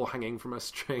ball hanging from a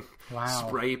string,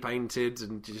 spray painted,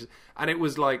 and it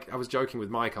was like, I was joking with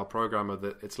Mike, our programmer,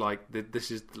 that it's like this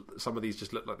is, some of these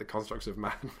just look like the constructs of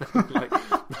man.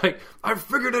 like I've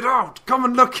figured it out. Come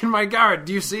and look in my garage.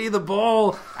 Do you see the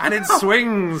ball? And it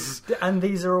swings. And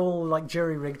these are all like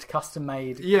jury rigged,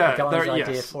 custom-made Yeah, guy's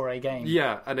idea yes. for a game.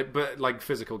 Yeah, but like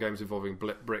physical games involving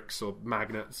bricks or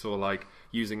magnets or like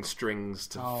using strings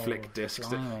to flick discs.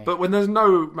 But when there's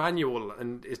no manual,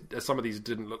 and some of these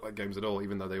didn't look like games at all,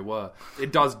 even though they were,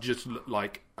 it does just look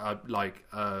like a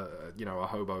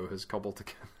hobo has cobbled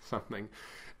together something.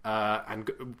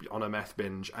 And on a meth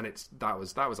binge, and that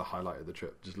was a highlight of the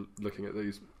trip. Just looking at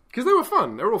these because they were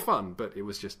fun. They were all fun, but it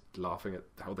was just laughing at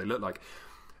how they looked like.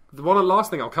 The last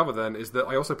thing I'll cover then is that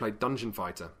I also played Dungeon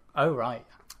Fighter. Oh right.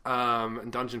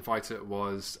 And Dungeon Fighter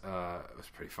was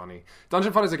pretty funny.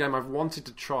 Dungeon Fighter is a game I've wanted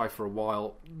to try for a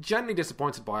while. Gently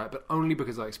disappointed by it, but only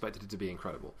because I expected it to be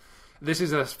incredible. This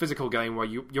is a physical game where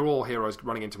you're all heroes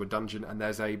running into a dungeon, and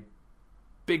there's a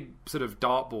big sort of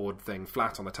dartboard thing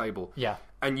flat on the table. Yeah.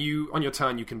 And you, on your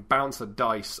turn, you can bounce a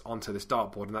dice onto this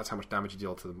dartboard, and that's how much damage you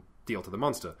deal to the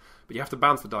monster. But you have to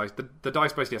bounce the dice. The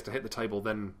dice basically has to hit the table,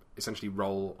 then essentially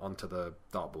roll onto the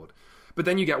dartboard. But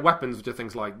then you get weapons, which are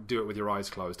things like do it with your eyes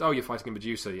closed. Oh, you're fighting a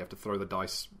Medusa, you have to throw the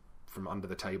dice from under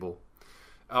the table.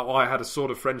 I had a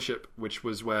Sword of Friendship, which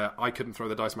was where I couldn't throw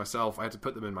the dice myself. I had to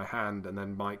put them in my hand, and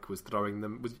then Mike was throwing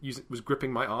them, was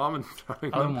gripping my arm and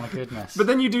throwing them. Oh my goodness! But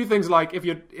then you do things like if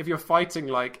you're fighting,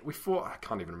 like we fought, I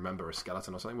can't even remember, a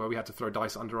skeleton or something, where we had to throw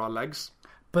dice under our legs.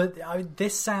 But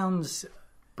this sounds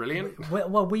brilliant.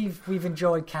 Well, we've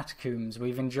enjoyed Catacombs,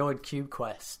 we've enjoyed Cube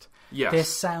Quest. Yes. This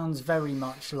sounds very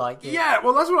much like it. Yeah,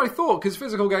 well, that's what I thought, because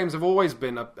physical games have always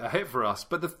been a hit for us.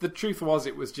 But the truth was,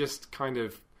 it was just kind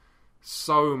of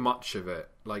so much of it,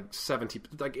 like 70.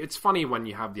 Like, it's funny when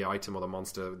you have the item or the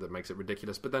monster that makes it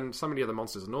ridiculous, but then so many other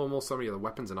monsters are normal, so many other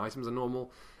weapons and items are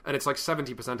normal, and it's like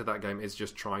 70% of that game is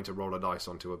just trying to roll a dice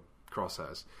onto a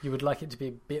crosshairs. You would like it to be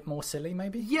a bit more silly,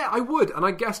 maybe? Yeah, I would, and I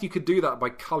guess you could do that by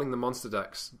culling the monster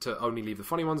decks to only leave the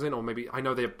funny ones in, or maybe, I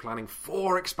know they're planning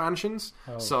 4 expansions,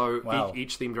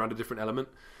 each themed around a different element.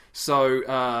 So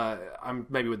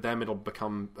maybe with them it'll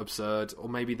become absurd, or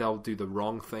maybe they'll do the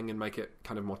wrong thing and make it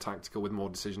kind of more tactical with more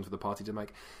decisions for the party to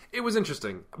make. It was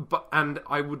interesting, and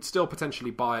I would still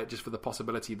potentially buy it just for the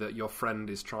possibility that your friend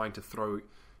is trying to throw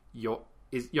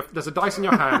there's a dice in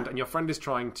your hand, and your friend is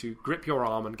trying to grip your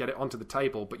arm and get it onto the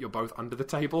table, but you're both under the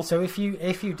table. So if you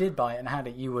did buy it and had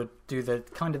it, you would do the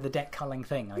kind of the deck culling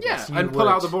thing, I guess. Yeah, and pull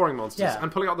out the boring monsters, and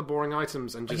pulling out the boring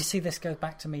items, and just... You see, this goes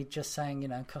back to me just saying,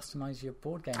 customise your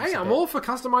board games. Hey, I'm all for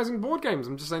customising board games.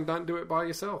 I'm just saying, don't do it by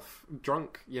yourself,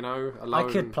 drunk, alone. I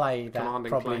could play that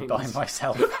probably by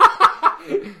myself.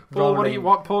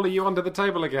 Paul, Paul, are you under the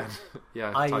table again?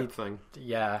 Type thing.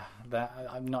 Yeah,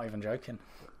 I'm not even joking.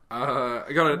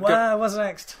 What's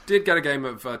next? Did get a game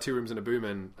of Two Rooms and a Boom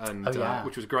in,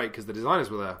 which was great because the designers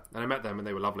were there, and I met them and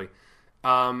they were lovely.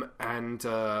 Very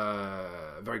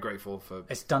grateful for...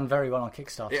 It's done very well on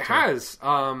Kickstarter. It has,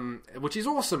 which is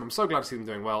awesome. I'm so glad to see them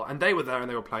doing well. And they were there and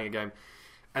they were playing a game,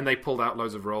 and they pulled out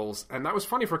loads of rolls, and that was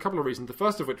funny for a couple of reasons. The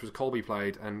first of which was Colby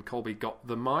played, and Colby got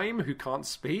the mime who can't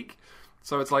speak.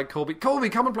 So it's like, Colby,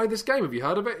 come and play this game. Have you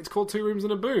heard of it? It's called Two Rooms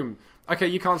and a Boom. Okay,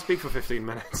 you can't speak for 15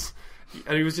 minutes.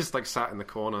 And he was just like sat in the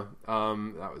corner.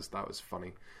 That was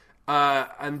funny.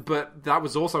 But that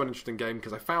was also an interesting game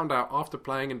because I found out after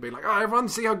playing and being like, oh, everyone,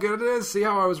 see how good it is, see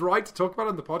how I was right to talk about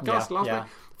it in the podcast last week.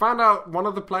 Found out one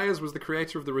of the players was the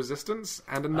creator of The Resistance,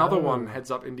 and another one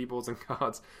heads up Indie Boards and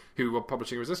Cards, who were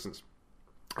publishing Resistance.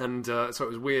 And so it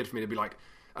was weird for me to be like,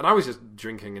 and I was just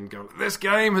drinking and going, this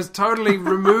game has totally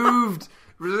removed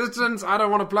Resistance, I don't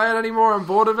want to play it anymore, I'm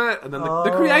bored of it. And then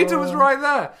the creator was right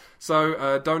there.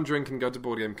 So don't drink and go to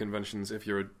board game conventions if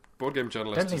you're a board game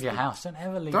journalist. Don't leave your house. Don't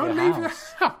ever leave your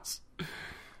house.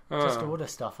 Just order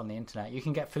stuff on the internet. You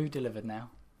can get food delivered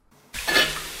now.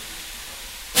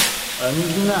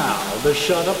 And now, the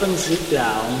Shut Up and Sit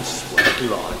Down Sweat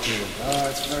Lodge. Oh,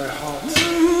 it's very hot.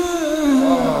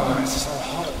 Oh, it's so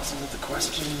hot with the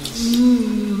questions.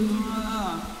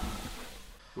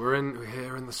 We're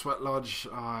here in the Sweat Lodge.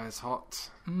 It's hot.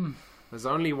 There's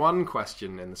only one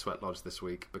question in the Sweat Lodge this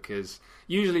week, because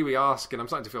usually we ask, and I'm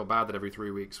starting to feel bad that every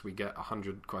 3 weeks we get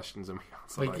 100 questions and we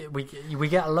answer. We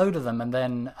get a load of them, and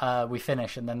then we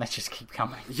finish, and then they just keep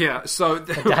coming. Yeah, so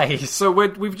days. So we're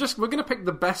going to pick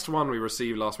the best one we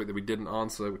received last week that we didn't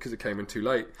answer because it came in too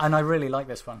late. And I really like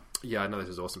this one. Yeah, I know, this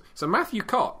is awesome. So Matthew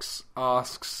Cox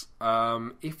asks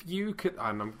if you could.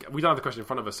 We don't have the question in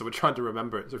front of us, so we're trying to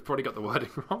remember it. So we've probably got the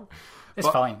wording wrong. It's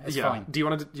fine. It's fine. Do you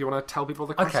want to tell people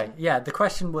the question? Okay. Yeah. The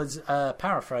question was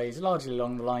paraphrased largely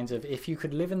along the lines of: if you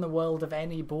could live in the world of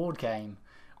any board game,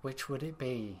 which would it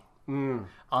be?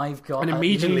 I've got at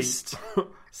least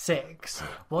 6.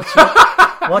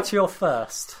 What's your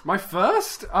first? My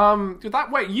first?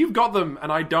 Wait, you've got them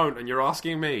and I don't, and you're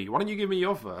asking me. Why don't you give me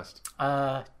your first?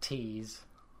 Tease.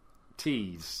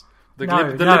 Tease. The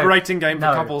liberating game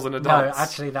for couples and adults. No,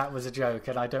 actually, that was a joke,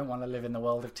 and I don't want to live in the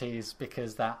world of teas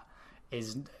because that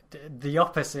is the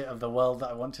opposite of the world that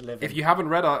I want to live in. If you haven't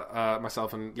read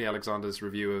myself and Lee Alexander's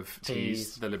review of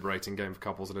Tease, the liberating game for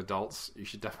couples and adults, you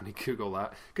should definitely Google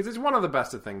that, because it's one of the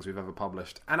best of things we've ever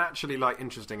published, and actually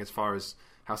interesting as far as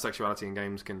how sexuality in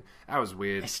games can... That was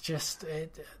weird. It's just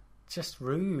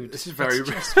rude. This is very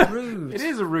rude. Just rude. It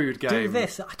is a rude game. Do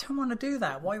this. I don't want to do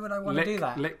that. Why would I want to do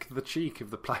that? Lick the cheek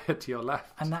of the player to your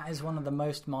left. And that is one of the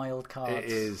most mild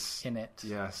cards in it.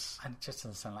 Yes. And it just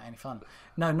doesn't sound like any fun.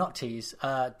 No, not Tease.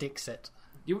 Dixit.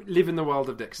 You live in the world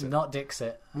of Dixit. Not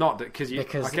Dixit.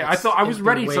 Because I thought I was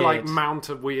ready to mount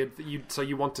a weird... So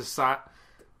you want to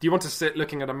Do you want to sit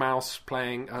looking at a mouse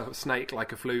playing a snake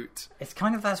like a flute? It's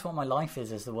kind of that's what my life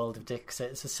is the world of Dixit.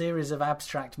 It's a series of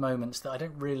abstract moments that I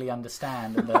don't really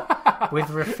understand, and that with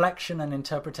reflection and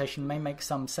interpretation may make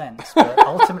some sense, but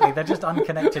ultimately they're just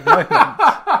unconnected moments.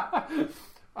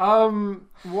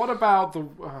 What about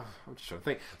I'm just trying to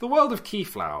think. The world of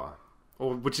Keyflower,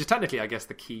 which is technically, I guess,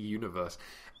 the Key universe.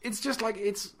 It's just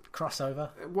it's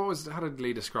crossover. How did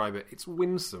Lee describe it? It's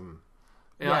winsome.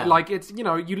 Yeah. It's,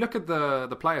 you look at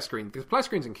the player screen. The player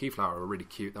screens in Keyflower are really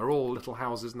cute. They're all little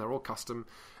houses and they're all custom.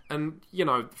 And,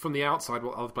 from the outside,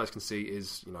 what other players can see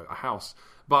is, a house.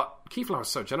 But Keyflower is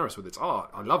so generous with its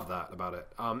art. I love that about it.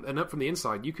 And up from the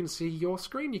inside, you can see your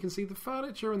screen. You can see the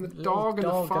furniture and the dog and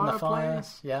the fireplace. Fire.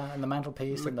 Yeah, and the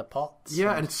mantelpiece and the pots.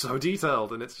 Yeah, and it's so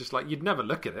detailed. And it's just you'd never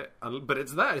look at it. But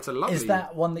it's there. It's a lovely... Is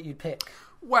that one that you'd pick?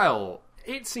 Well,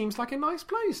 it seems like a nice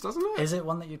place, doesn't it? Is it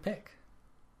one that you'd pick?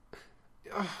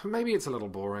 Maybe it's a little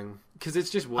boring because it's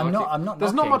just working. I'm not.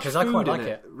 There's not much food I quite in like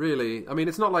it. Really. I mean,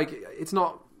 it's not.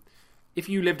 If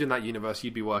you lived in that universe,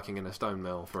 you'd be working in a stone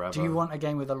mill forever. Do you want a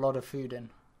game with a lot of food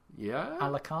in? Yeah.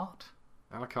 A la carte?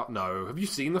 A la carte? No. Have you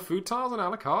seen the food tiles on a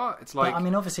la carte? It's like... But, I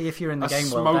mean, obviously, if you're in the game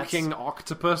world... A smoking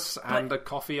octopus and a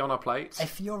coffee on a plate.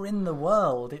 If you're in the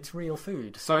world, it's real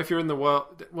food. So if you're in the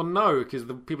world... Well, no, because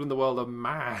the people in the world are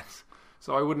mad.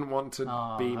 So I wouldn't want to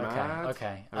be mad.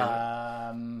 Okay.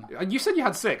 You said you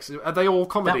had 6. Are they all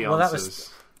comedy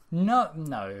answers?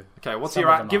 No. Okay, what's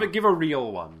your... Give a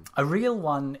real one. A real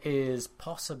one is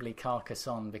possibly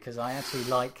Carcassonne, because I actually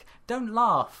like... Don't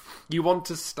laugh. You want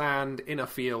to stand in a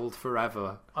field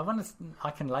forever.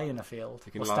 I can lay in a field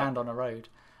or stand on a road.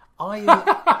 I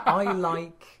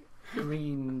like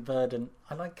green, verdant.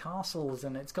 I like castles,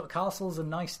 and it's got castles and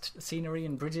nice scenery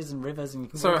and bridges and rivers. And you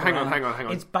can hang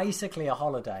on. It's basically a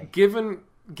holiday. Given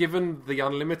the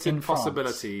unlimited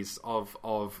possibilities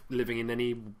of living in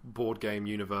any board game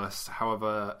universe,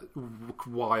 however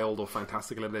wild or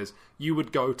fantastical it is, you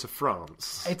would go to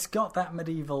France. It's got that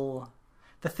medieval...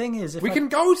 The thing is... We can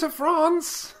go to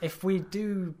France! If we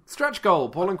do... Stretch goal,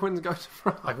 Paul and Quinn go to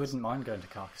France. I wouldn't mind going to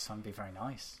Carcassonne, it'd be very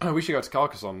nice. Oh, we should go to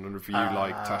Carcassonne and review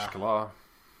Tashkalar.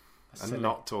 And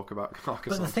not talk about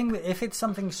Carcassonne. But the thing, if it's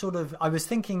something sort of... I was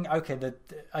thinking, okay,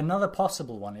 another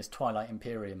possible one is Twilight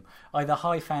Imperium. Either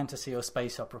high fantasy or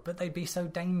space opera, but they'd be so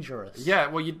dangerous. Yeah,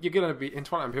 well, you're going to be... In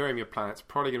Twilight Imperium, your planet's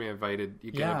probably going to be invaded.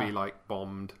 You're going to be,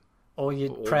 bombed. Or you're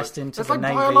pressed into the Navy.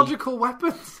 There's biological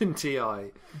weapons in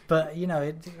TI. But,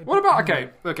 what about...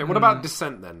 Okay, what about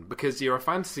Descent, then? Because you're a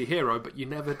fantasy hero, but you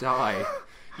never die.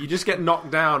 You just get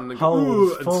knocked down and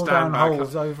fall down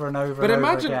holes over and over and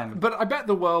over again. But I bet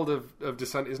the world of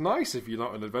Descent is nice if you're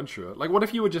not an adventurer. What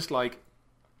if you were just a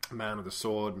man with a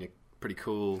sword and you're pretty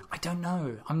cool? I don't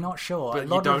know. I'm not sure. But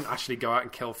you don't actually go out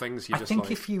and kill things. I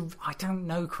don't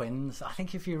know, Quinns. I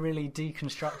think if you really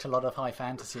deconstruct a lot of high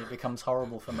fantasy, it becomes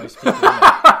horrible for most people.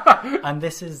 And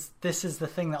this is the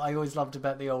thing that I always loved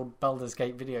about the old Baldur's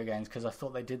Gate video games, because I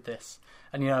thought they did this.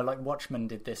 And Watchmen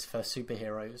did this for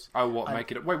superheroes. Oh, what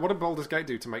did Baldur's Gate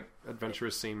do to make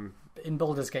adventurers seem... In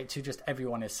Baldur's Gate 2, just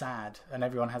everyone is sad and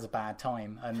everyone has a bad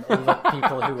time, and all the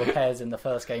people who were pairs in the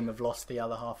first game have lost the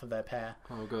other half of their pair.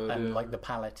 Oh, good. And the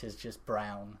palette is just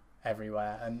brown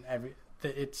everywhere, and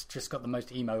it's just got the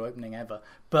most emo opening ever.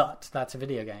 But that's a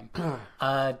video game.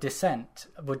 Descent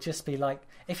would just be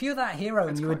if you're that hero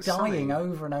and you were dying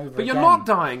over and over again. But you're not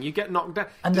dying, you get knocked down.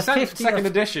 And Descent, second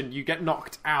edition, you get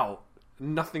knocked out.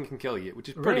 Nothing can kill you, which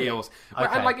is pretty awesome. Okay.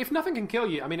 And if nothing can kill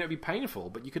you, I mean, it would be painful,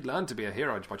 but you could learn to be a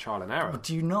hero by trial and error.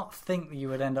 Do you not think that you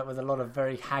would end up with a lot of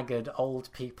very haggard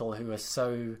old people who are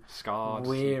so scarred,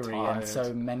 weary, and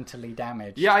so mentally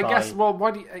damaged? Yeah, I guess. Well, why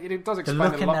do it does explain the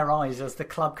look in their eyes as the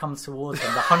club comes towards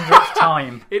them the 100th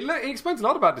time. It explains a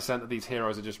lot about Descent, that these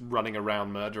heroes are just running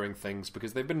around murdering things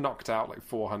because they've been knocked out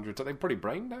 400. So they're pretty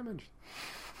brain damaged.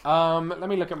 Let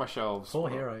me look at my shelves.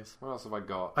 4 heroes. What else have I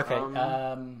got?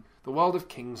 Okay. The world of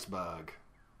Kingsburg.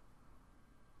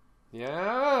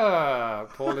 Yeah,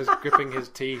 Paul is gripping his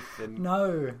teeth.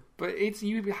 No. But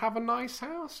you have a nice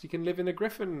house. You can live in a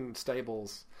griffin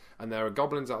stables. And there are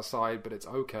goblins outside, but it's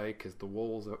okay because the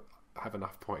walls have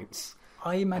enough points.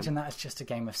 I imagine that as just a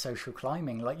game of social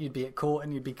climbing. Like, you'd be at court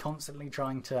and you'd be constantly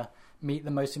trying to meet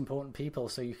the most important people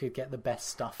so you could get the best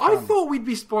stuff done. I thought we'd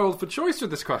be spoiled for choice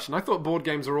with this question. I thought board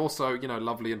games are also,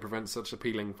 lovely and prevent such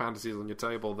appealing fantasies on your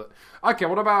table. That Okay,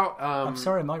 what about... I'm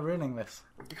sorry, am I ruining this?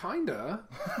 Kinda.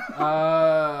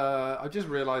 I'm just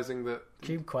realising that...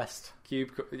 Cube Quest. You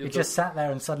just sat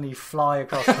there and suddenly you fly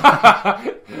across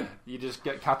the... You just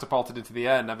get catapulted into the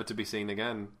air, never to be seen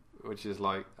again. Which is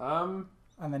like...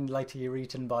 And then later you're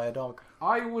eaten by a dog.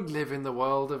 I would live in the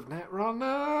world of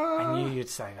Netrunner. I knew you'd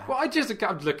say that. Well, I just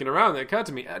kept looking around. It occurred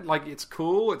to me, it's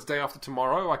cool. It's day after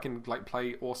tomorrow. I can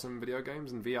play awesome video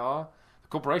games in VR. The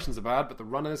corporations are bad, but the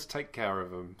runners take care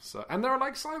of them. And there are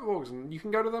cyborgs, and you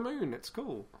can go to the moon. It's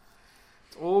cool.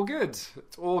 It's all good.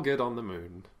 It's all good on the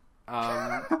moon.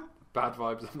 Bad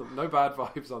vibes. No bad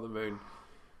vibes on the moon.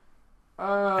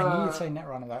 I knew you'd say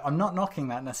Netrunner, though. I'm not knocking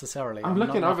that necessarily. I'm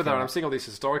looking over there and I'm seeing all these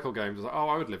historical games. I was like,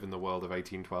 I would live in the world of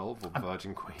 1812 or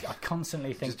Virgin Queen. I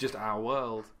constantly think... It's just our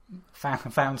world.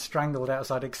 Found strangled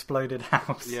outside exploded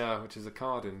house. Yeah, which is a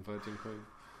card in Virgin Queen.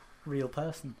 Real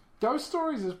person. Ghost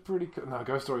Stories is pretty cool. No,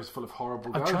 Ghost Stories is full of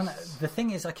horrible ghosts. The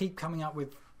thing is, I keep coming up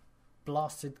with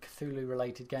blasted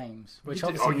Cthulhu-related games, which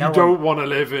you don't want to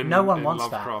live in. No one wants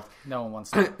Lovecraft. that. No one wants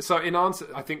that. So, in answer,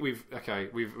 I think we've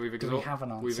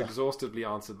exhaustively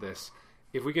answered this.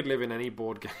 If we could live in any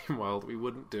board game world, we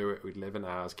wouldn't do it. We'd live in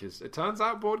ours because it turns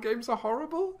out board games are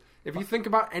horrible. If you think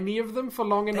about any of them for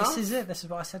long enough, this is it. This is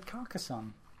what I said.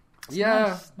 Carcassonne.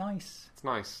 It's nice. It's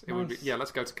nice. It would be. Yeah,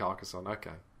 let's go to Carcassonne. Okay.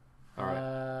 All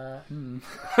right.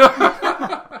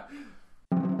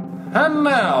 And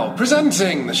now,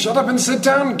 presenting the Shut Up and Sit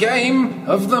Down Game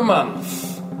of the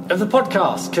Month. Of the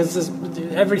podcast, because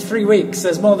every 3 weeks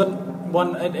there's more than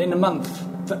one in a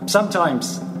month.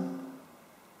 Sometimes.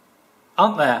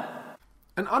 Aren't there?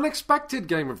 An unexpected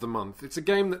game of the month. It's a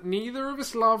game that neither of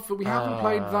us love, that we haven't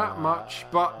played that much,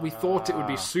 but we thought it would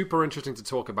be super interesting to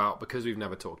talk about because we've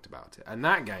never talked about it. And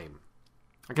that game...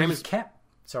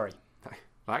 Sorry.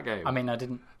 That game. I mean, I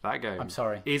didn't... That game. I'm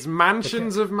sorry. Is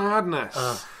Mansions of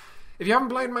Madness. If you haven't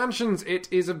played Mansions, it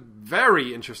is a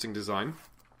very interesting design,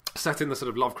 set in the sort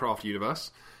of Lovecraft universe.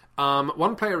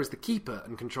 One player is the keeper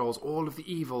and controls all of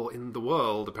the evil in the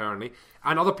world, apparently,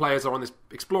 and other players are on this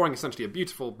exploring essentially a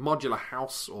beautiful modular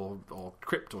house or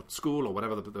crypt or school or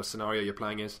whatever the scenario you're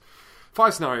playing is.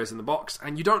 5 scenarios in the box,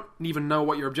 and you don't even know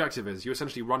what your objective is. You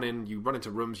essentially run into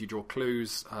rooms, you draw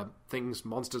clues,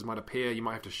 monsters might appear, you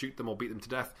might have to shoot them or beat them to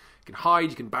death. You can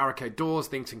hide, you can barricade doors,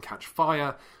 things can catch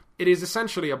fire. It is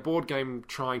essentially a board game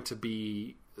trying to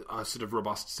be a sort of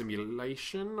robust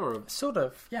simulation, or sort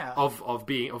of, yeah, of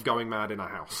going mad in a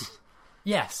house.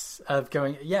 Yes, of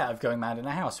going mad in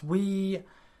a house. We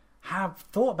have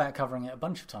thought about covering it a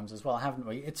bunch of times as well, haven't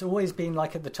we? It's always been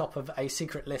at the top of a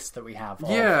secret list that we have.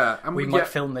 And we might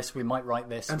film this, we might write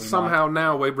this, and somehow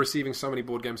now we're receiving so many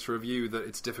board games for review that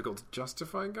it's difficult to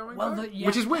justify going back.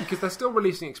 Which is weird because they're still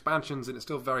releasing expansions and it's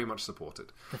still very much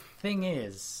supported. The thing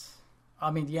is,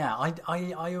 I mean,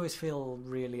 I always feel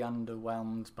really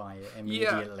underwhelmed by it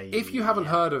immediately. Yeah. If you haven't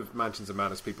heard of Mansions of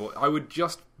Madness, people, I would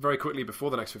just very quickly,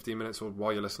 before the next 15 minutes or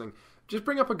while you're listening, just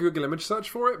bring up a Google image search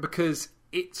for it, because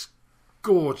it's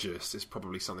gorgeous, is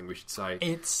probably something we should say.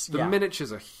 The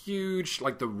miniatures are huge,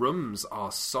 the rooms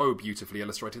are so beautifully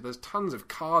illustrated. There's tons of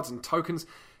cards and tokens.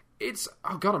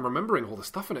 Oh god, I'm remembering all the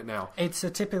stuff in it now. It's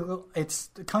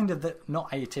kind of not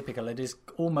atypical. It is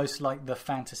almost like the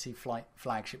Fantasy Flight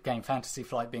flagship game. Fantasy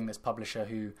Flight being this publisher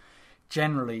who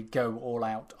generally go all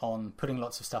out on putting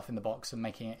lots of stuff in the box and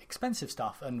making it expensive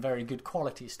stuff and very good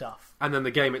quality stuff. And then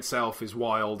the game itself is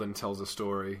wild and tells a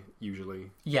story,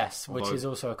 usually. Yes, which is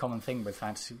also a common thing with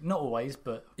fantasy. Not always,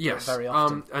 but yes, very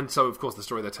often. And so, of course, the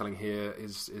story they're telling here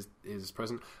is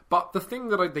present. But the thing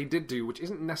that they did do, which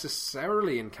isn't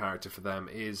necessarily in character for them,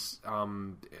 is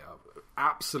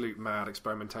absolute mad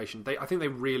experimentation. I think they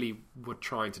really were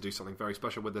trying to do something very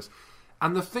special with this.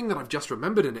 And the thing that I've just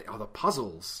remembered in it are the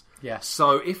puzzles. Yes.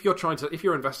 So if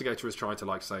your investigator is trying to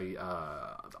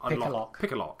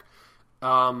pick a lock,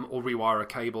 or rewire a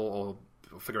cable, or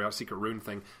figure out a secret rune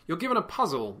thing, you're given a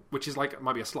puzzle, which is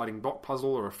might be a sliding block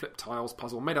puzzle or a flip tiles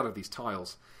puzzle made out of these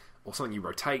tiles, or something you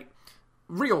rotate.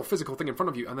 Real physical thing in front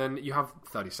of you, and then you have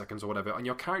 30 seconds or whatever, and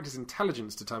your character's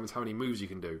intelligence determines how many moves you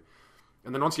can do.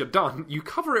 And then once you're done, you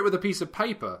cover it with a piece of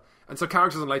paper. And so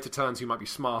characters on later turns who might be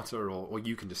smarter or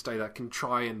you can just stay there can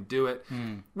try and do it,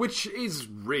 which is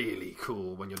really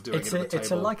cool when you're doing it at the table.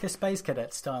 It's like a Space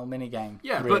Cadet style minigame.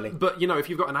 Yeah, really. but if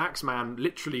you've got an Axeman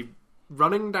literally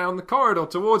running down the corridor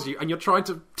towards you and you're trying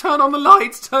to turn on the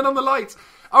lights.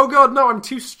 Oh god, no, I'm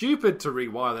too stupid to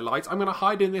rewire the lights. I'm going to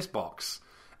hide in this box.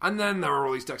 And then there are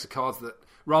all these decks of cards that,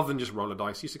 rather than just roll a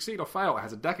dice, you succeed or fail. It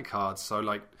has a deck of cards, so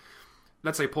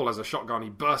let's say Paul has a shotgun, he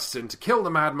bursts in to kill the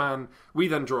madman. We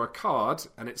then draw a card,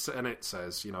 and it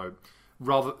says,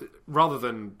 rather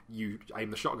than you aim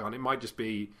the shotgun, it might just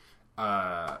be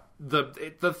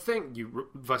the thing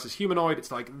versus humanoid.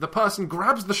 It's like the person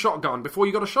grabs the shotgun before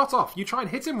you got a shot off. You try and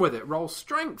hit him with it. Roll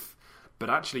strength, but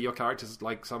actually your character's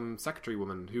like some secretary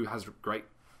woman who has great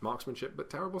marksmanship but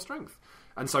terrible strength,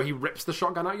 and so he rips the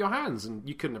shotgun out of your hands, and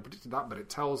you couldn't have predicted that. But it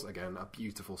tells again a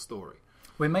beautiful story.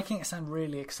 We're making it sound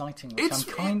really exciting, which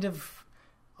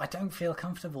I don't feel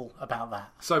comfortable about that.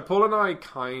 So Paul and I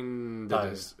kind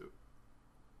of...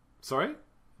 Sorry?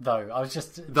 Though. I was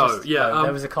just yeah.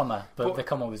 There was a comma, but the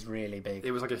comma was really big. It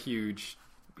was like a huge...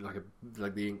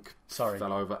 Like the ink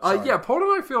fell over. Sorry. Paul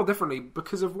and I feel differently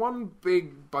because of one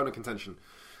big bone of contention,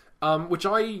 which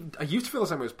I used to feel the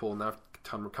same way as Paul, now I've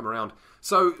come around.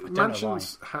 So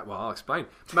Mansions... I'll explain.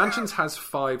 Mansions has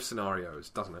 5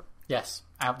 scenarios, doesn't it? Yes,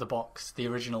 out the box. The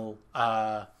original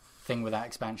thing without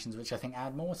expansions, which I think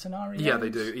add more scenarios. Yeah, they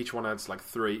do. Each one adds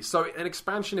 3. So an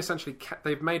expansion essentially,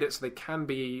 they've made it so they can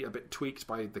be a bit tweaked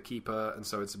by the keeper, and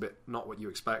so it's a bit not what you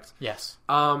expect. Yes.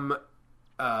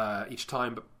 Each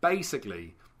time, but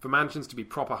basically, for mansions to be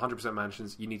proper 100%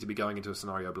 mansions, you need to be going into a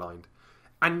scenario blind.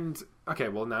 And okay,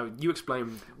 well now you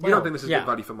explain. You don't think this is good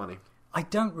value for money? I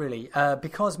don't really,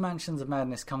 because Mansions of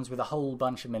Madness comes with a whole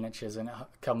bunch of miniatures, and it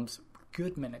comes.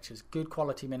 Good miniatures, good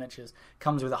quality miniatures.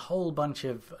 Comes with a whole bunch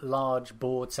of large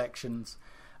board sections.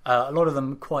 A lot of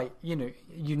them quite,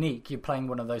 unique. You're playing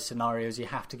one of those scenarios. You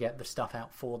have to get the stuff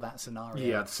out for that scenario.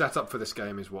 Yeah, the setup for this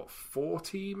game is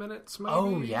 40 minutes, maybe?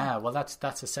 Oh yeah, well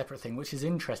that's a separate thing, which is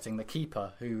interesting. The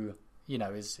keeper, who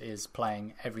is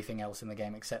playing everything else in the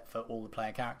game except for all the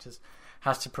player characters,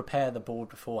 has to prepare the board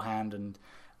beforehand and.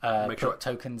 Make sure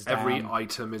tokens down. Every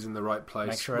item is in the right place.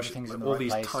 Make sure everything's in the right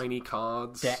place. All these tiny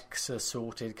cards. Decks are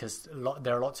sorted because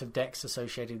there are lots of decks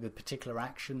associated with particular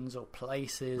actions or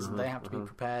places, and they have to be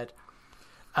prepared.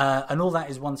 And all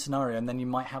that is one scenario, and then you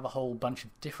might have a whole bunch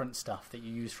of different stuff that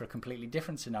you use for a completely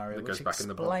different scenario, which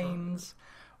explains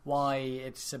why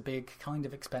it's a big kind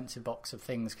of expensive box of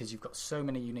things because you've got so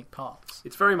many unique parts.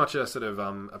 It's very much a sort of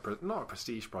not a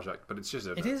prestige project, but it's just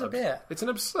it is a bit. It's an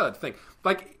absurd thing.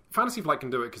 Like Fantasy Flight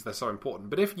can do it because they're so important.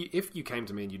 But if you came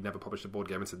to me and you'd never published a board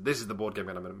game and said this is the board game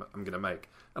I'm going to make,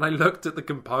 and I looked at the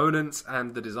components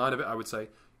and the design of it, I would say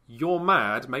you're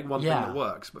mad. Make one thing that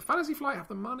works. But Fantasy Flight have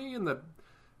the money and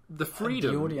the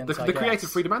freedom, the audience, the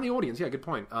creative freedom, and the audience. Yeah, good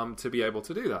point. To be able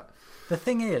to do that. The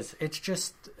thing is, it's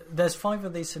just there's 5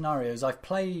 of these scenarios. I've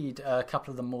played a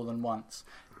couple of them more than once.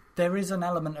 There is an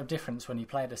element of difference when you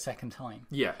play it a second time.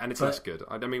 Yeah, and it's less good.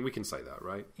 I mean, we can say that,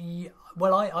 right? Yeah,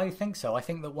 well, I think so. I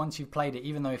think that once you've played it,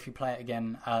 even though if you play it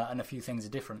again and a few things are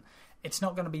different, it's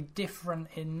not going to be different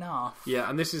enough. Yeah,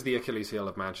 and this is the Achilles heel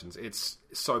of Mansions. It's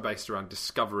so based around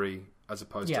discovery as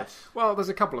opposed to... Well, there's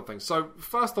a couple of things. So,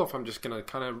 first off, I'm just going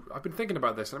to I've been thinking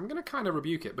about this, and I'm going to kind of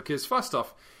rebuke it, because first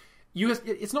off,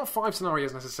 it's not 5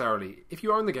 scenarios necessarily. If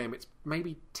you own the game, it's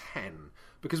maybe 10.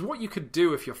 Because what you could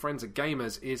do if your friends are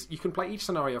gamers is you can play each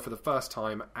scenario for the first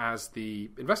time as the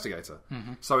investigator.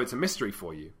 Mm-hmm. So it's a mystery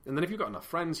for you. And then if you've got enough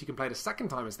friends, you can play it a second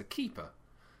time as the keeper.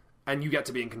 And you get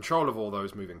to be in control of all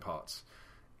those moving parts.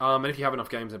 And if you have enough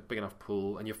games, a big enough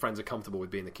pool, and your friends are comfortable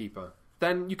with being the keeper,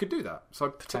 then you could do that. So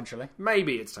potentially.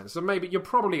 Maybe it's 10. So maybe you'll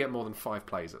probably get more than 5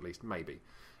 plays at least. Maybe.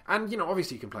 And,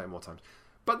 obviously you can play it more times.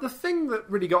 But the thing that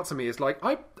really got to me is,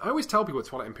 I always tell people at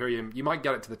Twilight Imperium, you might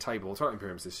get it to the table. Twilight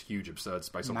Imperium is this huge, absurd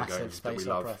space opera game that we love. Massive space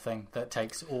opera thing that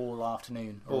takes all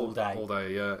afternoon, all day. All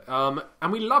day, yeah.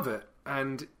 And we love it.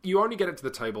 And you only get it to the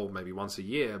table maybe once a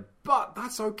year. But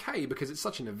that's okay, because it's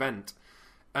such an event.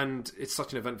 And it's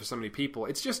such an event for so many people.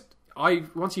 It's just...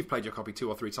 once you've played your copy 2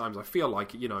 or 3 times, I feel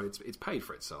like, it's paid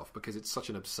for itself, because it's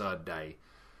such an absurd day.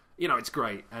 It's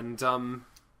great. And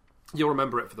you'll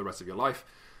remember it for the rest of your life.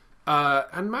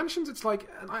 And Mansions, it's like...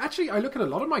 I look at a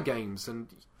lot of my games, and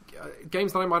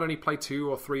games that I might only play 2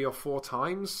 or 3 or 4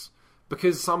 times,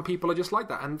 because some people are just like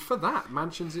that. And for that,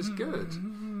 Mansions is good.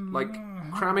 Like,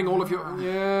 cramming all of your...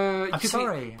 Yeah. I'm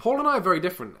sorry. See, Paul and I are very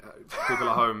different, people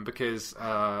at home, because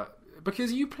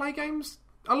you play games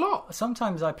a lot.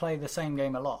 Sometimes I play the same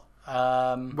game a lot.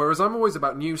 Whereas I'm always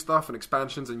about new stuff and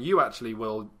expansions, and you actually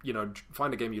will,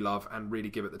 find a game you love and really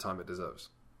give it the time it deserves,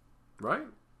 right?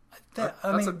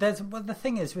 The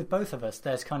thing is with both of us,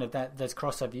 there's kind of there's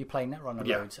crossover. You play Netrunner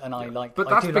loads, and I like to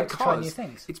try new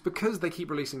things. It's because they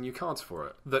keep releasing new cards for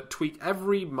it that tweak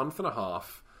every month and a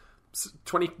half.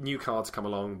 20 new cards come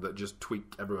along that just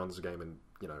tweak everyone's game and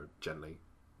gently.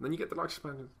 And then you get the large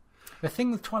expansions. The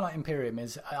thing with Twilight Imperium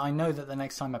is I know that the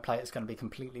next time I play it's going to be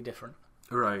completely different.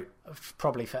 Right.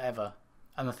 Probably forever.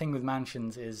 And the thing with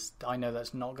Mansions is I know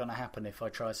that's not going to happen if I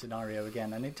try a scenario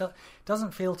again. And it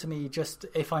doesn't feel to me, just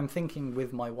if I'm thinking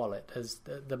with my wallet, as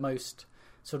the most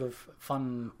sort of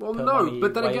fun but then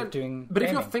way again, of doing but gaming.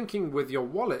 If you're thinking with your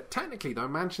wallet, technically though,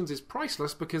 Mansions is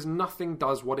priceless because nothing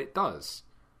does what it does.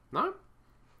 No?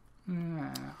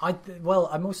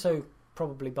 I'm also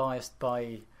probably biased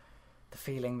by the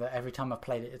feeling that every time I've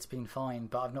played it, it's been fine,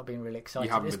 but I've not been really excited.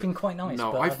 It's been quite nice.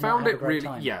 No, but I I've found not had it a great really.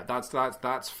 time. Yeah,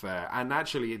 that's fair. And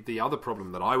actually, the other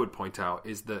problem that I would point out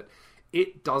is that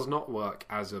it does not work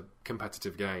as a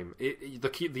competitive game.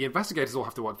 The investigators all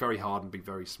have to work very hard and be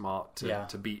very smart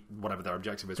to beat whatever their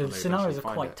objective is. The scenarios are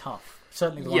quite tough.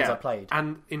 Certainly the ones I played.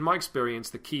 And in my experience,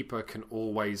 the keeper can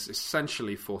always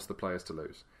essentially force the players to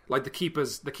lose. Like the keeper,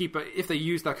 if they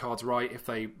use their cards right, if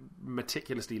they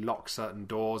meticulously lock certain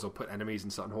doors or put enemies in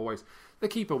certain hallways, the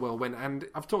keeper will win. And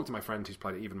I've talked to my friend who's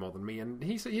played it even more than me, and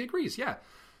he agrees. Yeah,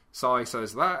 Sai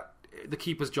says that the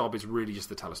keeper's job is really just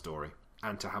to tell a story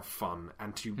and to have fun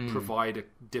and to provide a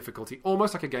difficulty,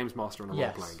 almost like a games master in a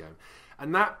role-playing game.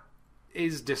 And that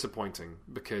is disappointing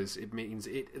because it means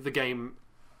the game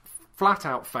flat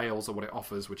out fails at what it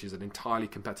offers, which is an entirely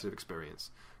competitive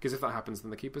experience. Because if that happens,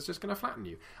 then the keeper's just going to flatten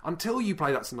you. Until you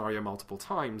play that scenario multiple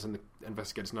times and the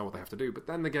investigators know what they have to do. But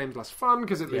then the game's less fun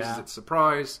because it loses its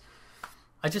surprise.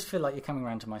 I just feel like you're coming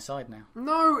around to my side now.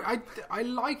 No, I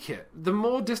like it. The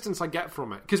more distance I get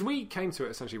from it... Because we came to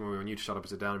it essentially when we were new to Shut Up and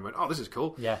Sit Down and went, oh, this is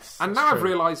cool. Yes, and now I've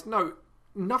realised, no,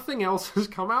 nothing else has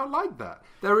come out like that.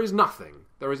 There is nothing.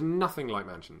 There is nothing like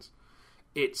Mansions.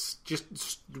 It's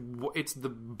the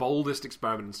boldest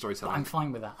experiment in storytelling. But I'm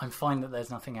fine with that. I'm fine that there's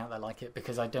nothing out there like it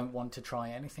because I don't want to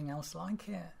try anything else like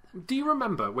it. Do you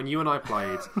remember when you and I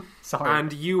played? Sorry.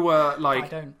 And you were like...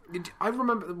 I don't. I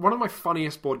remember one of my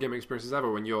funniest board game experiences ever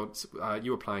when you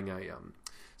were playing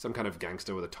some kind of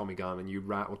gangster with a Tommy gun and you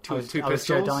two pistols. I was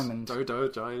Joe Diamond. Joe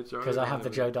Because I have the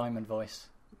Joe Diamond voice.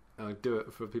 Do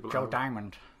it for people. Joe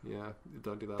Diamond. Yeah,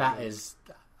 don't do that. That is...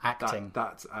 acting.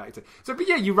 That's acting. So, but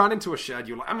yeah, you ran into a shed.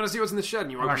 You're like, I'm going to see what's in the shed.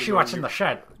 And you I'm going to see what's in the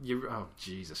shed. Oh,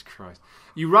 Jesus Christ.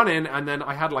 You run in, and then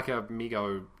I had like a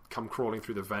Migo come crawling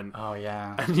through the vent. Oh,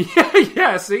 yeah. And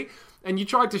yeah, see? And you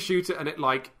tried to shoot it, and it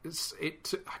I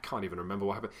can't even remember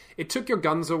what happened. It took your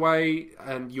guns away,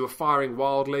 and you were firing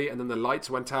wildly, and then the lights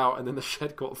went out, and then the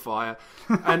shed caught fire.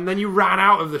 And then you ran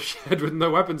out of the shed with no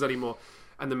weapons anymore.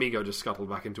 And the Migo just scuttled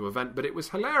back into a vent. But it was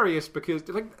hilarious because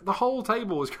the whole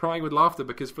table was crying with laughter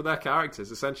because for their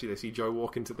characters, essentially they see Joe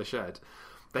walk into the shed.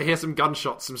 They hear some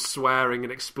gunshots, some swearing,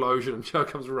 an explosion, and Joe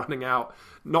comes running out,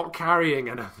 not carrying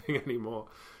anything anymore.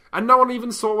 And no one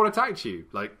even saw what attacked you,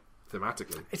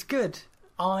 thematically. It's good.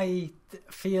 I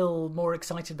feel more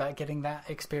excited about getting that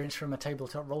experience from a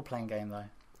tabletop role-playing game, though.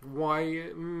 Why?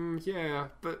 Yeah,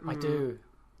 but... I do.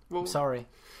 Well, I'm sorry.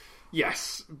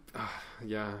 Yes.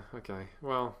 Yeah, okay.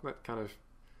 Well, that kind of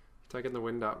taking the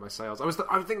wind out of my sails.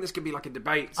 I think this could be like a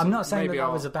debate. I'm not saying that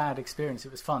was a bad experience.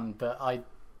 It was fun, but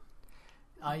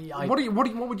What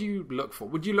would you look for?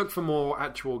 Would you look for more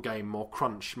actual game, more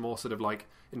crunch, more sort of like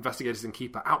investigators and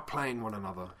keeper outplaying one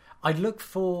another? I'd look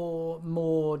for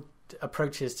more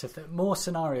approaches to more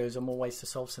scenarios or more ways to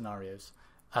solve scenarios.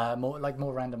 More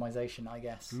randomization, I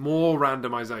guess. More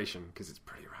randomization because it's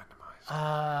pretty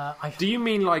randomized. Do you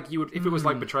mean like you would if it was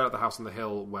like Betrayal at the House on the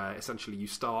Hill, where essentially you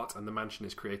start and the mansion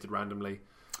is created randomly?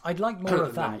 I'd like more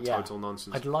of that. Yeah, total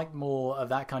nonsense. I'd like more of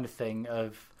that kind of thing.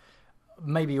 Of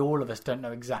maybe all of us don't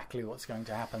know exactly what's going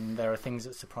to happen. There are things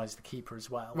that surprise the keeper as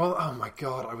well. Well, oh my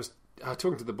god, I was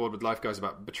talking to the Board with Life guys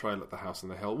about Betrayal at the House on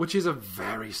the Hill, which is a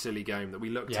very silly game that we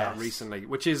looked at recently,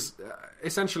 which is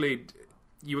essentially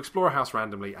you explore a house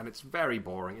randomly and it's very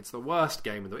boring. It's the worst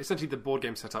game. Essentially, the board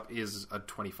game setup is a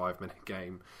 25-minute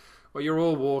game where you're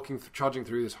all trudging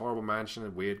through this horrible mansion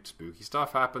and weird, spooky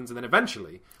stuff happens, and then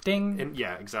eventually... Ding!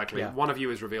 Yeah, exactly. Yeah. One of you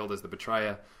is revealed as the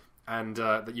betrayer, and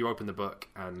that you open the book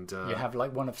and... you have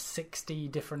like one of 60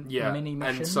 different mini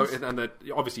missions. And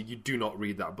obviously you do not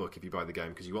read that book if you buy the game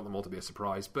because you want them all to be a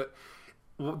surprise, but...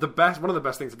 one of the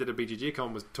best things I did at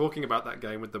BGG-Con was talking about that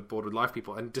game with the Board with Life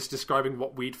people and just describing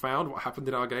what we'd found, what happened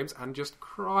in our games, and just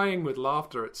crying with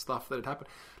laughter at stuff that had happened.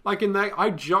 Like in there,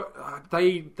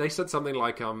 they said something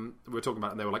like we were talking about,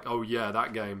 it and they were like, "Oh yeah,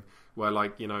 that game where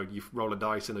like you roll a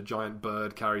dice and a giant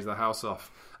bird carries the house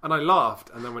off," and I laughed,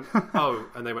 and then went, "Oh,"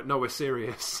 and they went, "No, we're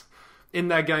serious." In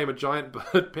their game, a giant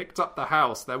bird picked up the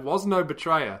house. There was no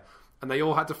betrayer, and they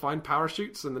all had to find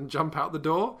parachutes and then jump out the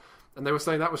door. And they were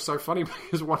saying that was so funny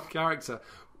because one character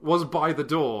was by the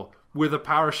door with a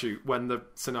parachute when the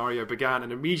scenario began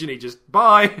and immediately just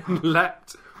bye and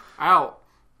leapt out,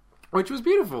 which was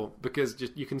beautiful because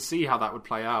you can see how that would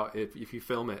play out if you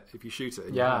film it, if you shoot it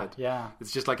in your head. Yeah.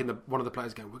 It's just like one of the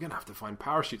players going, "We're going to have to find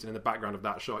parachutes," and in the background of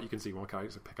that shot, you can see one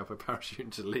character pick up a parachute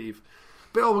and just leave.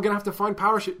 "Bill, we're going to have to find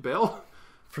parachute, Bill."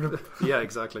 Yeah,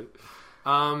 exactly.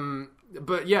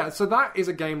 But yeah, so that is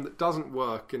a game that doesn't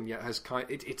work and yet has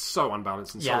it's so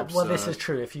unbalanced and so absurd. Well, this is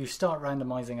true. If you start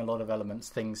randomizing a lot of elements,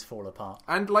 things fall apart.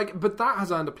 And but that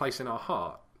has earned a place in our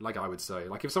heart. Like I would say,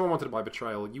 like if someone wanted to buy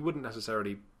Betrayal, you wouldn't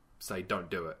necessarily say don't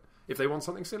do it if they want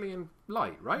something silly and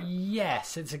light, right?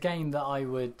 Yes, it's a game that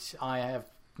I have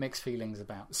mixed feelings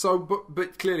about. So,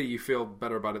 but clearly you feel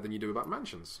better about it than you do about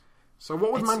Mansions. So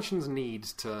what would Mansions need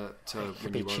to it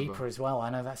could be cheaper as well. I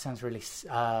know that sounds really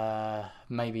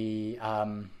maybe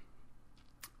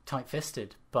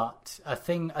tight-fisted, but a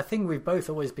thing we've both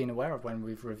always been aware of when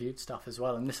we've reviewed stuff as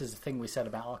well, and this is the thing we said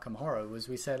about Arkham Horror, was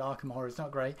we said Arkham Horror is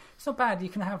not great. It's not bad. You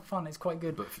can have fun. It's quite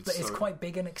good, but it's quite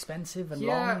big and expensive and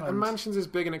long. Yeah, and Mansions is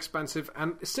big and expensive,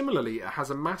 and similarly, it has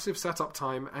a massive setup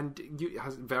time and it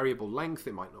has variable length.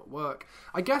 It might not work.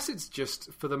 I guess it's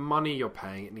just for the money you're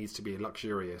paying, it needs to be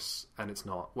luxurious, and it's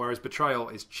not. Whereas Betrayal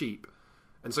is cheap.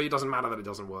 And so it doesn't matter that it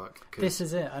doesn't work. This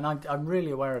is it, and I'm really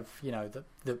aware of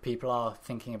that people are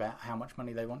thinking about how much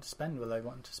money they want to spend. Whether they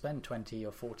want to spend £20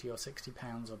 or £40 or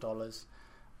 £60 or dollars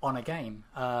on a game,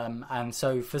 and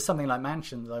so for something like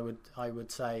Mansions, I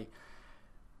would say,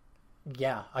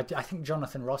 yeah, I think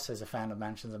Jonathan Ross is a fan of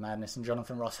Mansions of Madness, and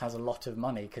Jonathan Ross has a lot of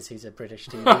money because he's a British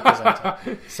TV presenter,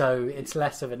 so it's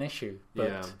less of an issue. But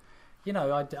yeah.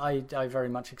 I very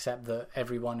much accept that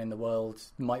everyone in the world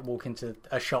might walk into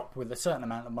a shop with a certain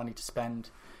amount of money to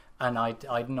spend, and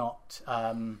I'd not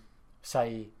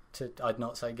say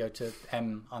go to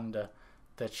M under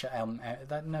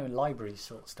the library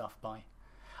sort of stuff by.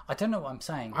 I don't know what I'm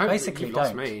saying. Basically,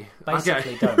 don't. Me.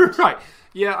 Basically, okay. don't. Right.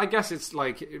 Yeah, I guess it's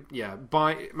like,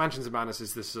 buy Mansions of Madness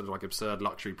is this sort of like absurd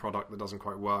luxury product that doesn't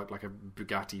quite work, like a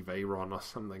Bugatti Veyron or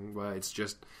something, where it's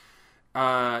just.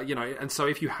 And so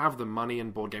if you have the money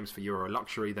and board games for you are a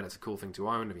luxury, then it's a cool thing to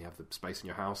own if you have the space in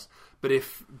your house. But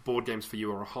if board games for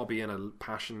you are a hobby and a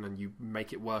passion and you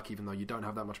make it work even though you don't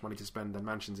have that much money to spend, then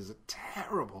Mansions is a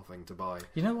terrible thing to buy.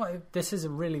 You know what? This is a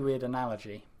really weird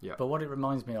analogy, yeah. But what it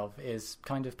reminds me of is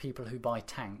kind of people who buy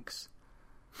tanks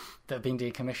that have been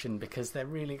decommissioned because they're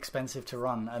really expensive to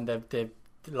run and they're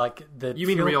like the you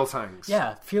mean fuel, real tanks?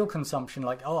 Yeah, fuel consumption.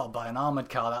 Like, I'll buy an armoured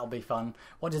car. That'll be fun.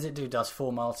 What does it do? Does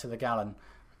 4 miles to the gallon.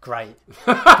 Great.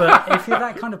 But if you're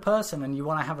that kind of person and you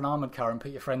want to have an armoured car and put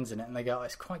your friends in it, and they go, "Oh,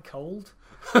 it's quite cold."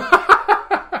 No.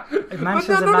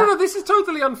 This is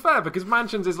totally unfair because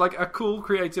Mansions is like a cool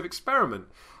creative experiment.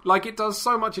 Like it does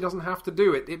so much it doesn't have to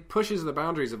do. It pushes the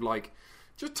boundaries of like.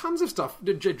 Just tons of stuff.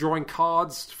 Drawing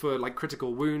cards for like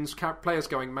critical wounds, players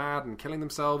going mad and killing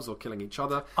themselves or killing each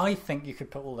other. I think you could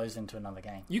put all those into another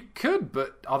game. You could,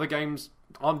 but other games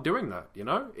aren't doing that,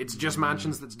 It's just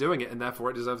Mansions that's doing it, and therefore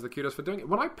it deserves the kudos for doing it.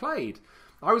 When I played,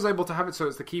 I was able to have it so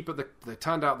it's the keeper. They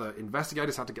turned out the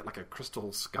investigators had to get like a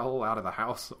crystal skull out of the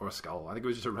house, or a skull. I think it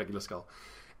was just a regular skull.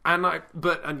 And I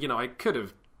could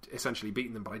have essentially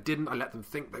beaten them, but I didn't. I let them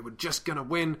think they were just going to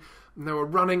win, and they were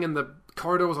running and the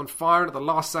corridor was on fire, and at the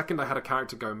last second I had a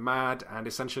character go mad, and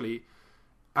essentially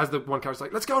as the one character's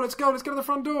like, let's go to the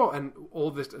front door, and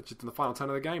all this just in the final turn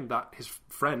of the game, that his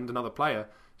friend, another player,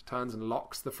 turns and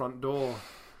locks the front door.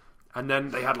 And then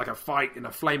they had like a fight in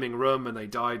a flaming room, and they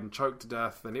died and choked to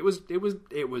death, and it was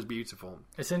beautiful.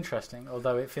 It's interesting,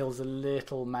 although it feels a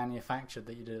little manufactured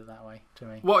that you did it that way to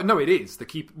me. Well, no, it is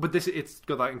but it's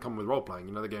got that in common with role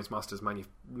playing. The Games Masters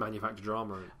manufacture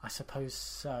drama. I suppose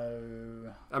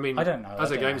so. I mean, I don't know.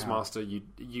 As a Games Master,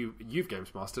 you've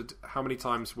Games Mastered. How many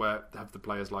times where have the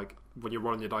players like when you're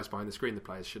rolling your dice behind the screen, the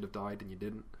players should have died and you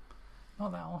didn't?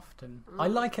 Not that often. I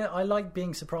like it. I like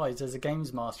being surprised as a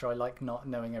games master. I like not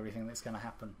knowing everything that's going to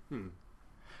happen.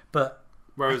 But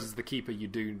whereas the keeper, you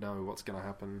do know what's going to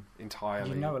happen entirely.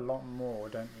 You know a lot more,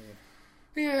 don't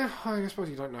you? Yeah, I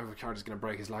suppose you don't know if a character's going to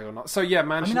break his leg or not. So yeah,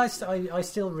 man. I mean, I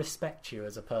still respect you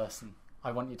as a person.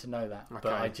 I want you to know that. Okay.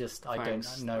 But I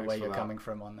don't know where you're that. coming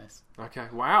from on this. Okay,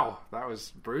 wow, that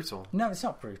was brutal. No, it's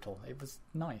not brutal. It was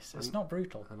nice. It's not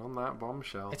brutal. And on that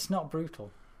bombshell. It's not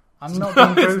brutal. I'm not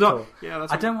being brutal. Not, yeah,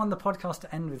 that's I don't want the podcast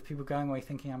to end with people going away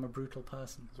thinking I'm a brutal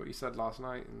person. That's what you said last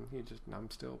night, and I'm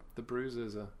still, the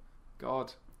bruises are,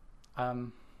 God.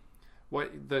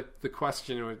 What the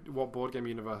question? What board game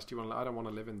universe do you want to? I don't want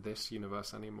to live in this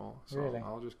universe anymore. So really?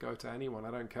 I'll just go to anyone.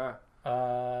 I don't care.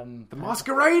 The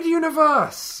Masquerade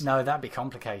universe. No, that'd be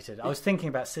complicated. I was thinking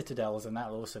about Citadels, and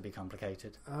that'll also be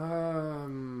complicated.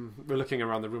 We're looking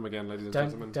around the room again, ladies and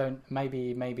gentlemen.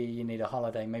 Maybe you need a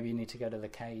holiday. Maybe you need to go to the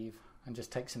cave and just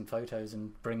take some photos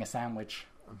and bring a sandwich.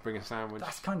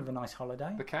 That's kind of a nice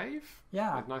holiday. The cave?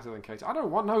 Yeah. It's nicer than caves. I don't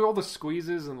want all the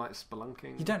squeezes and like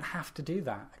spelunking. You don't have to do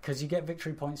that because you get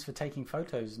victory points for taking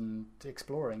photos and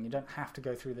exploring. You don't have to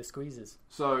go through the squeezes.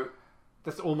 So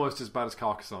that's almost as bad as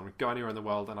Carcassonne. We go anywhere in the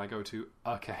world and I go to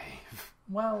a cave.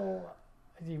 Well,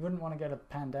 you wouldn't want to go to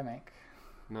Pandemic.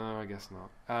 No, I guess not.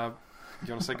 Do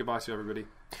you want to say goodbye to everybody?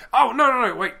 Oh,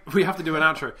 no, wait. We have to do an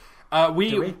outro.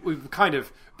 We've kind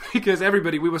of, because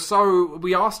everybody, we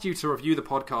asked you to review the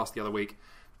podcast the other week,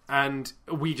 and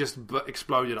we just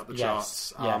exploded up the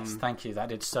charts. Yes, thank you. That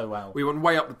did so well. We went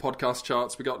way up the podcast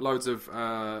charts. We got loads of,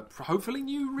 hopefully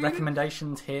new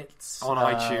recommendations, hits. On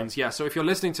iTunes, yeah. So if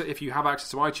you have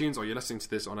access to iTunes, or you're listening to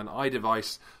this on an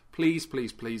iDevice, please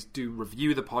do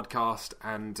review the podcast,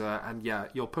 and yeah,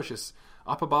 you'll push us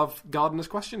up above Gardener's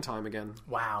Question Time again.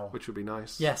 Wow. Which would be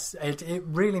nice. Yes, it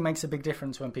really makes a big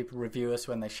difference when people review us,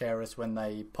 when they share us, when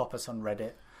they pop us on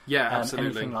Reddit. Yeah,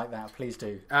 absolutely. Anything like that, please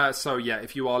do. So yeah,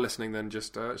 if you are listening, then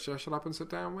just shut up and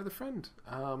sit down with a friend.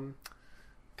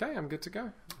 Okay, I'm good to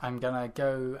go. I'm gonna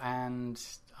go.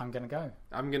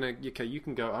 Okay, you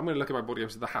can go. I'm gonna look at my board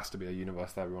games. There has to be a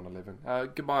universe that we want to live in.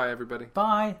 Goodbye, everybody.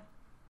 Bye.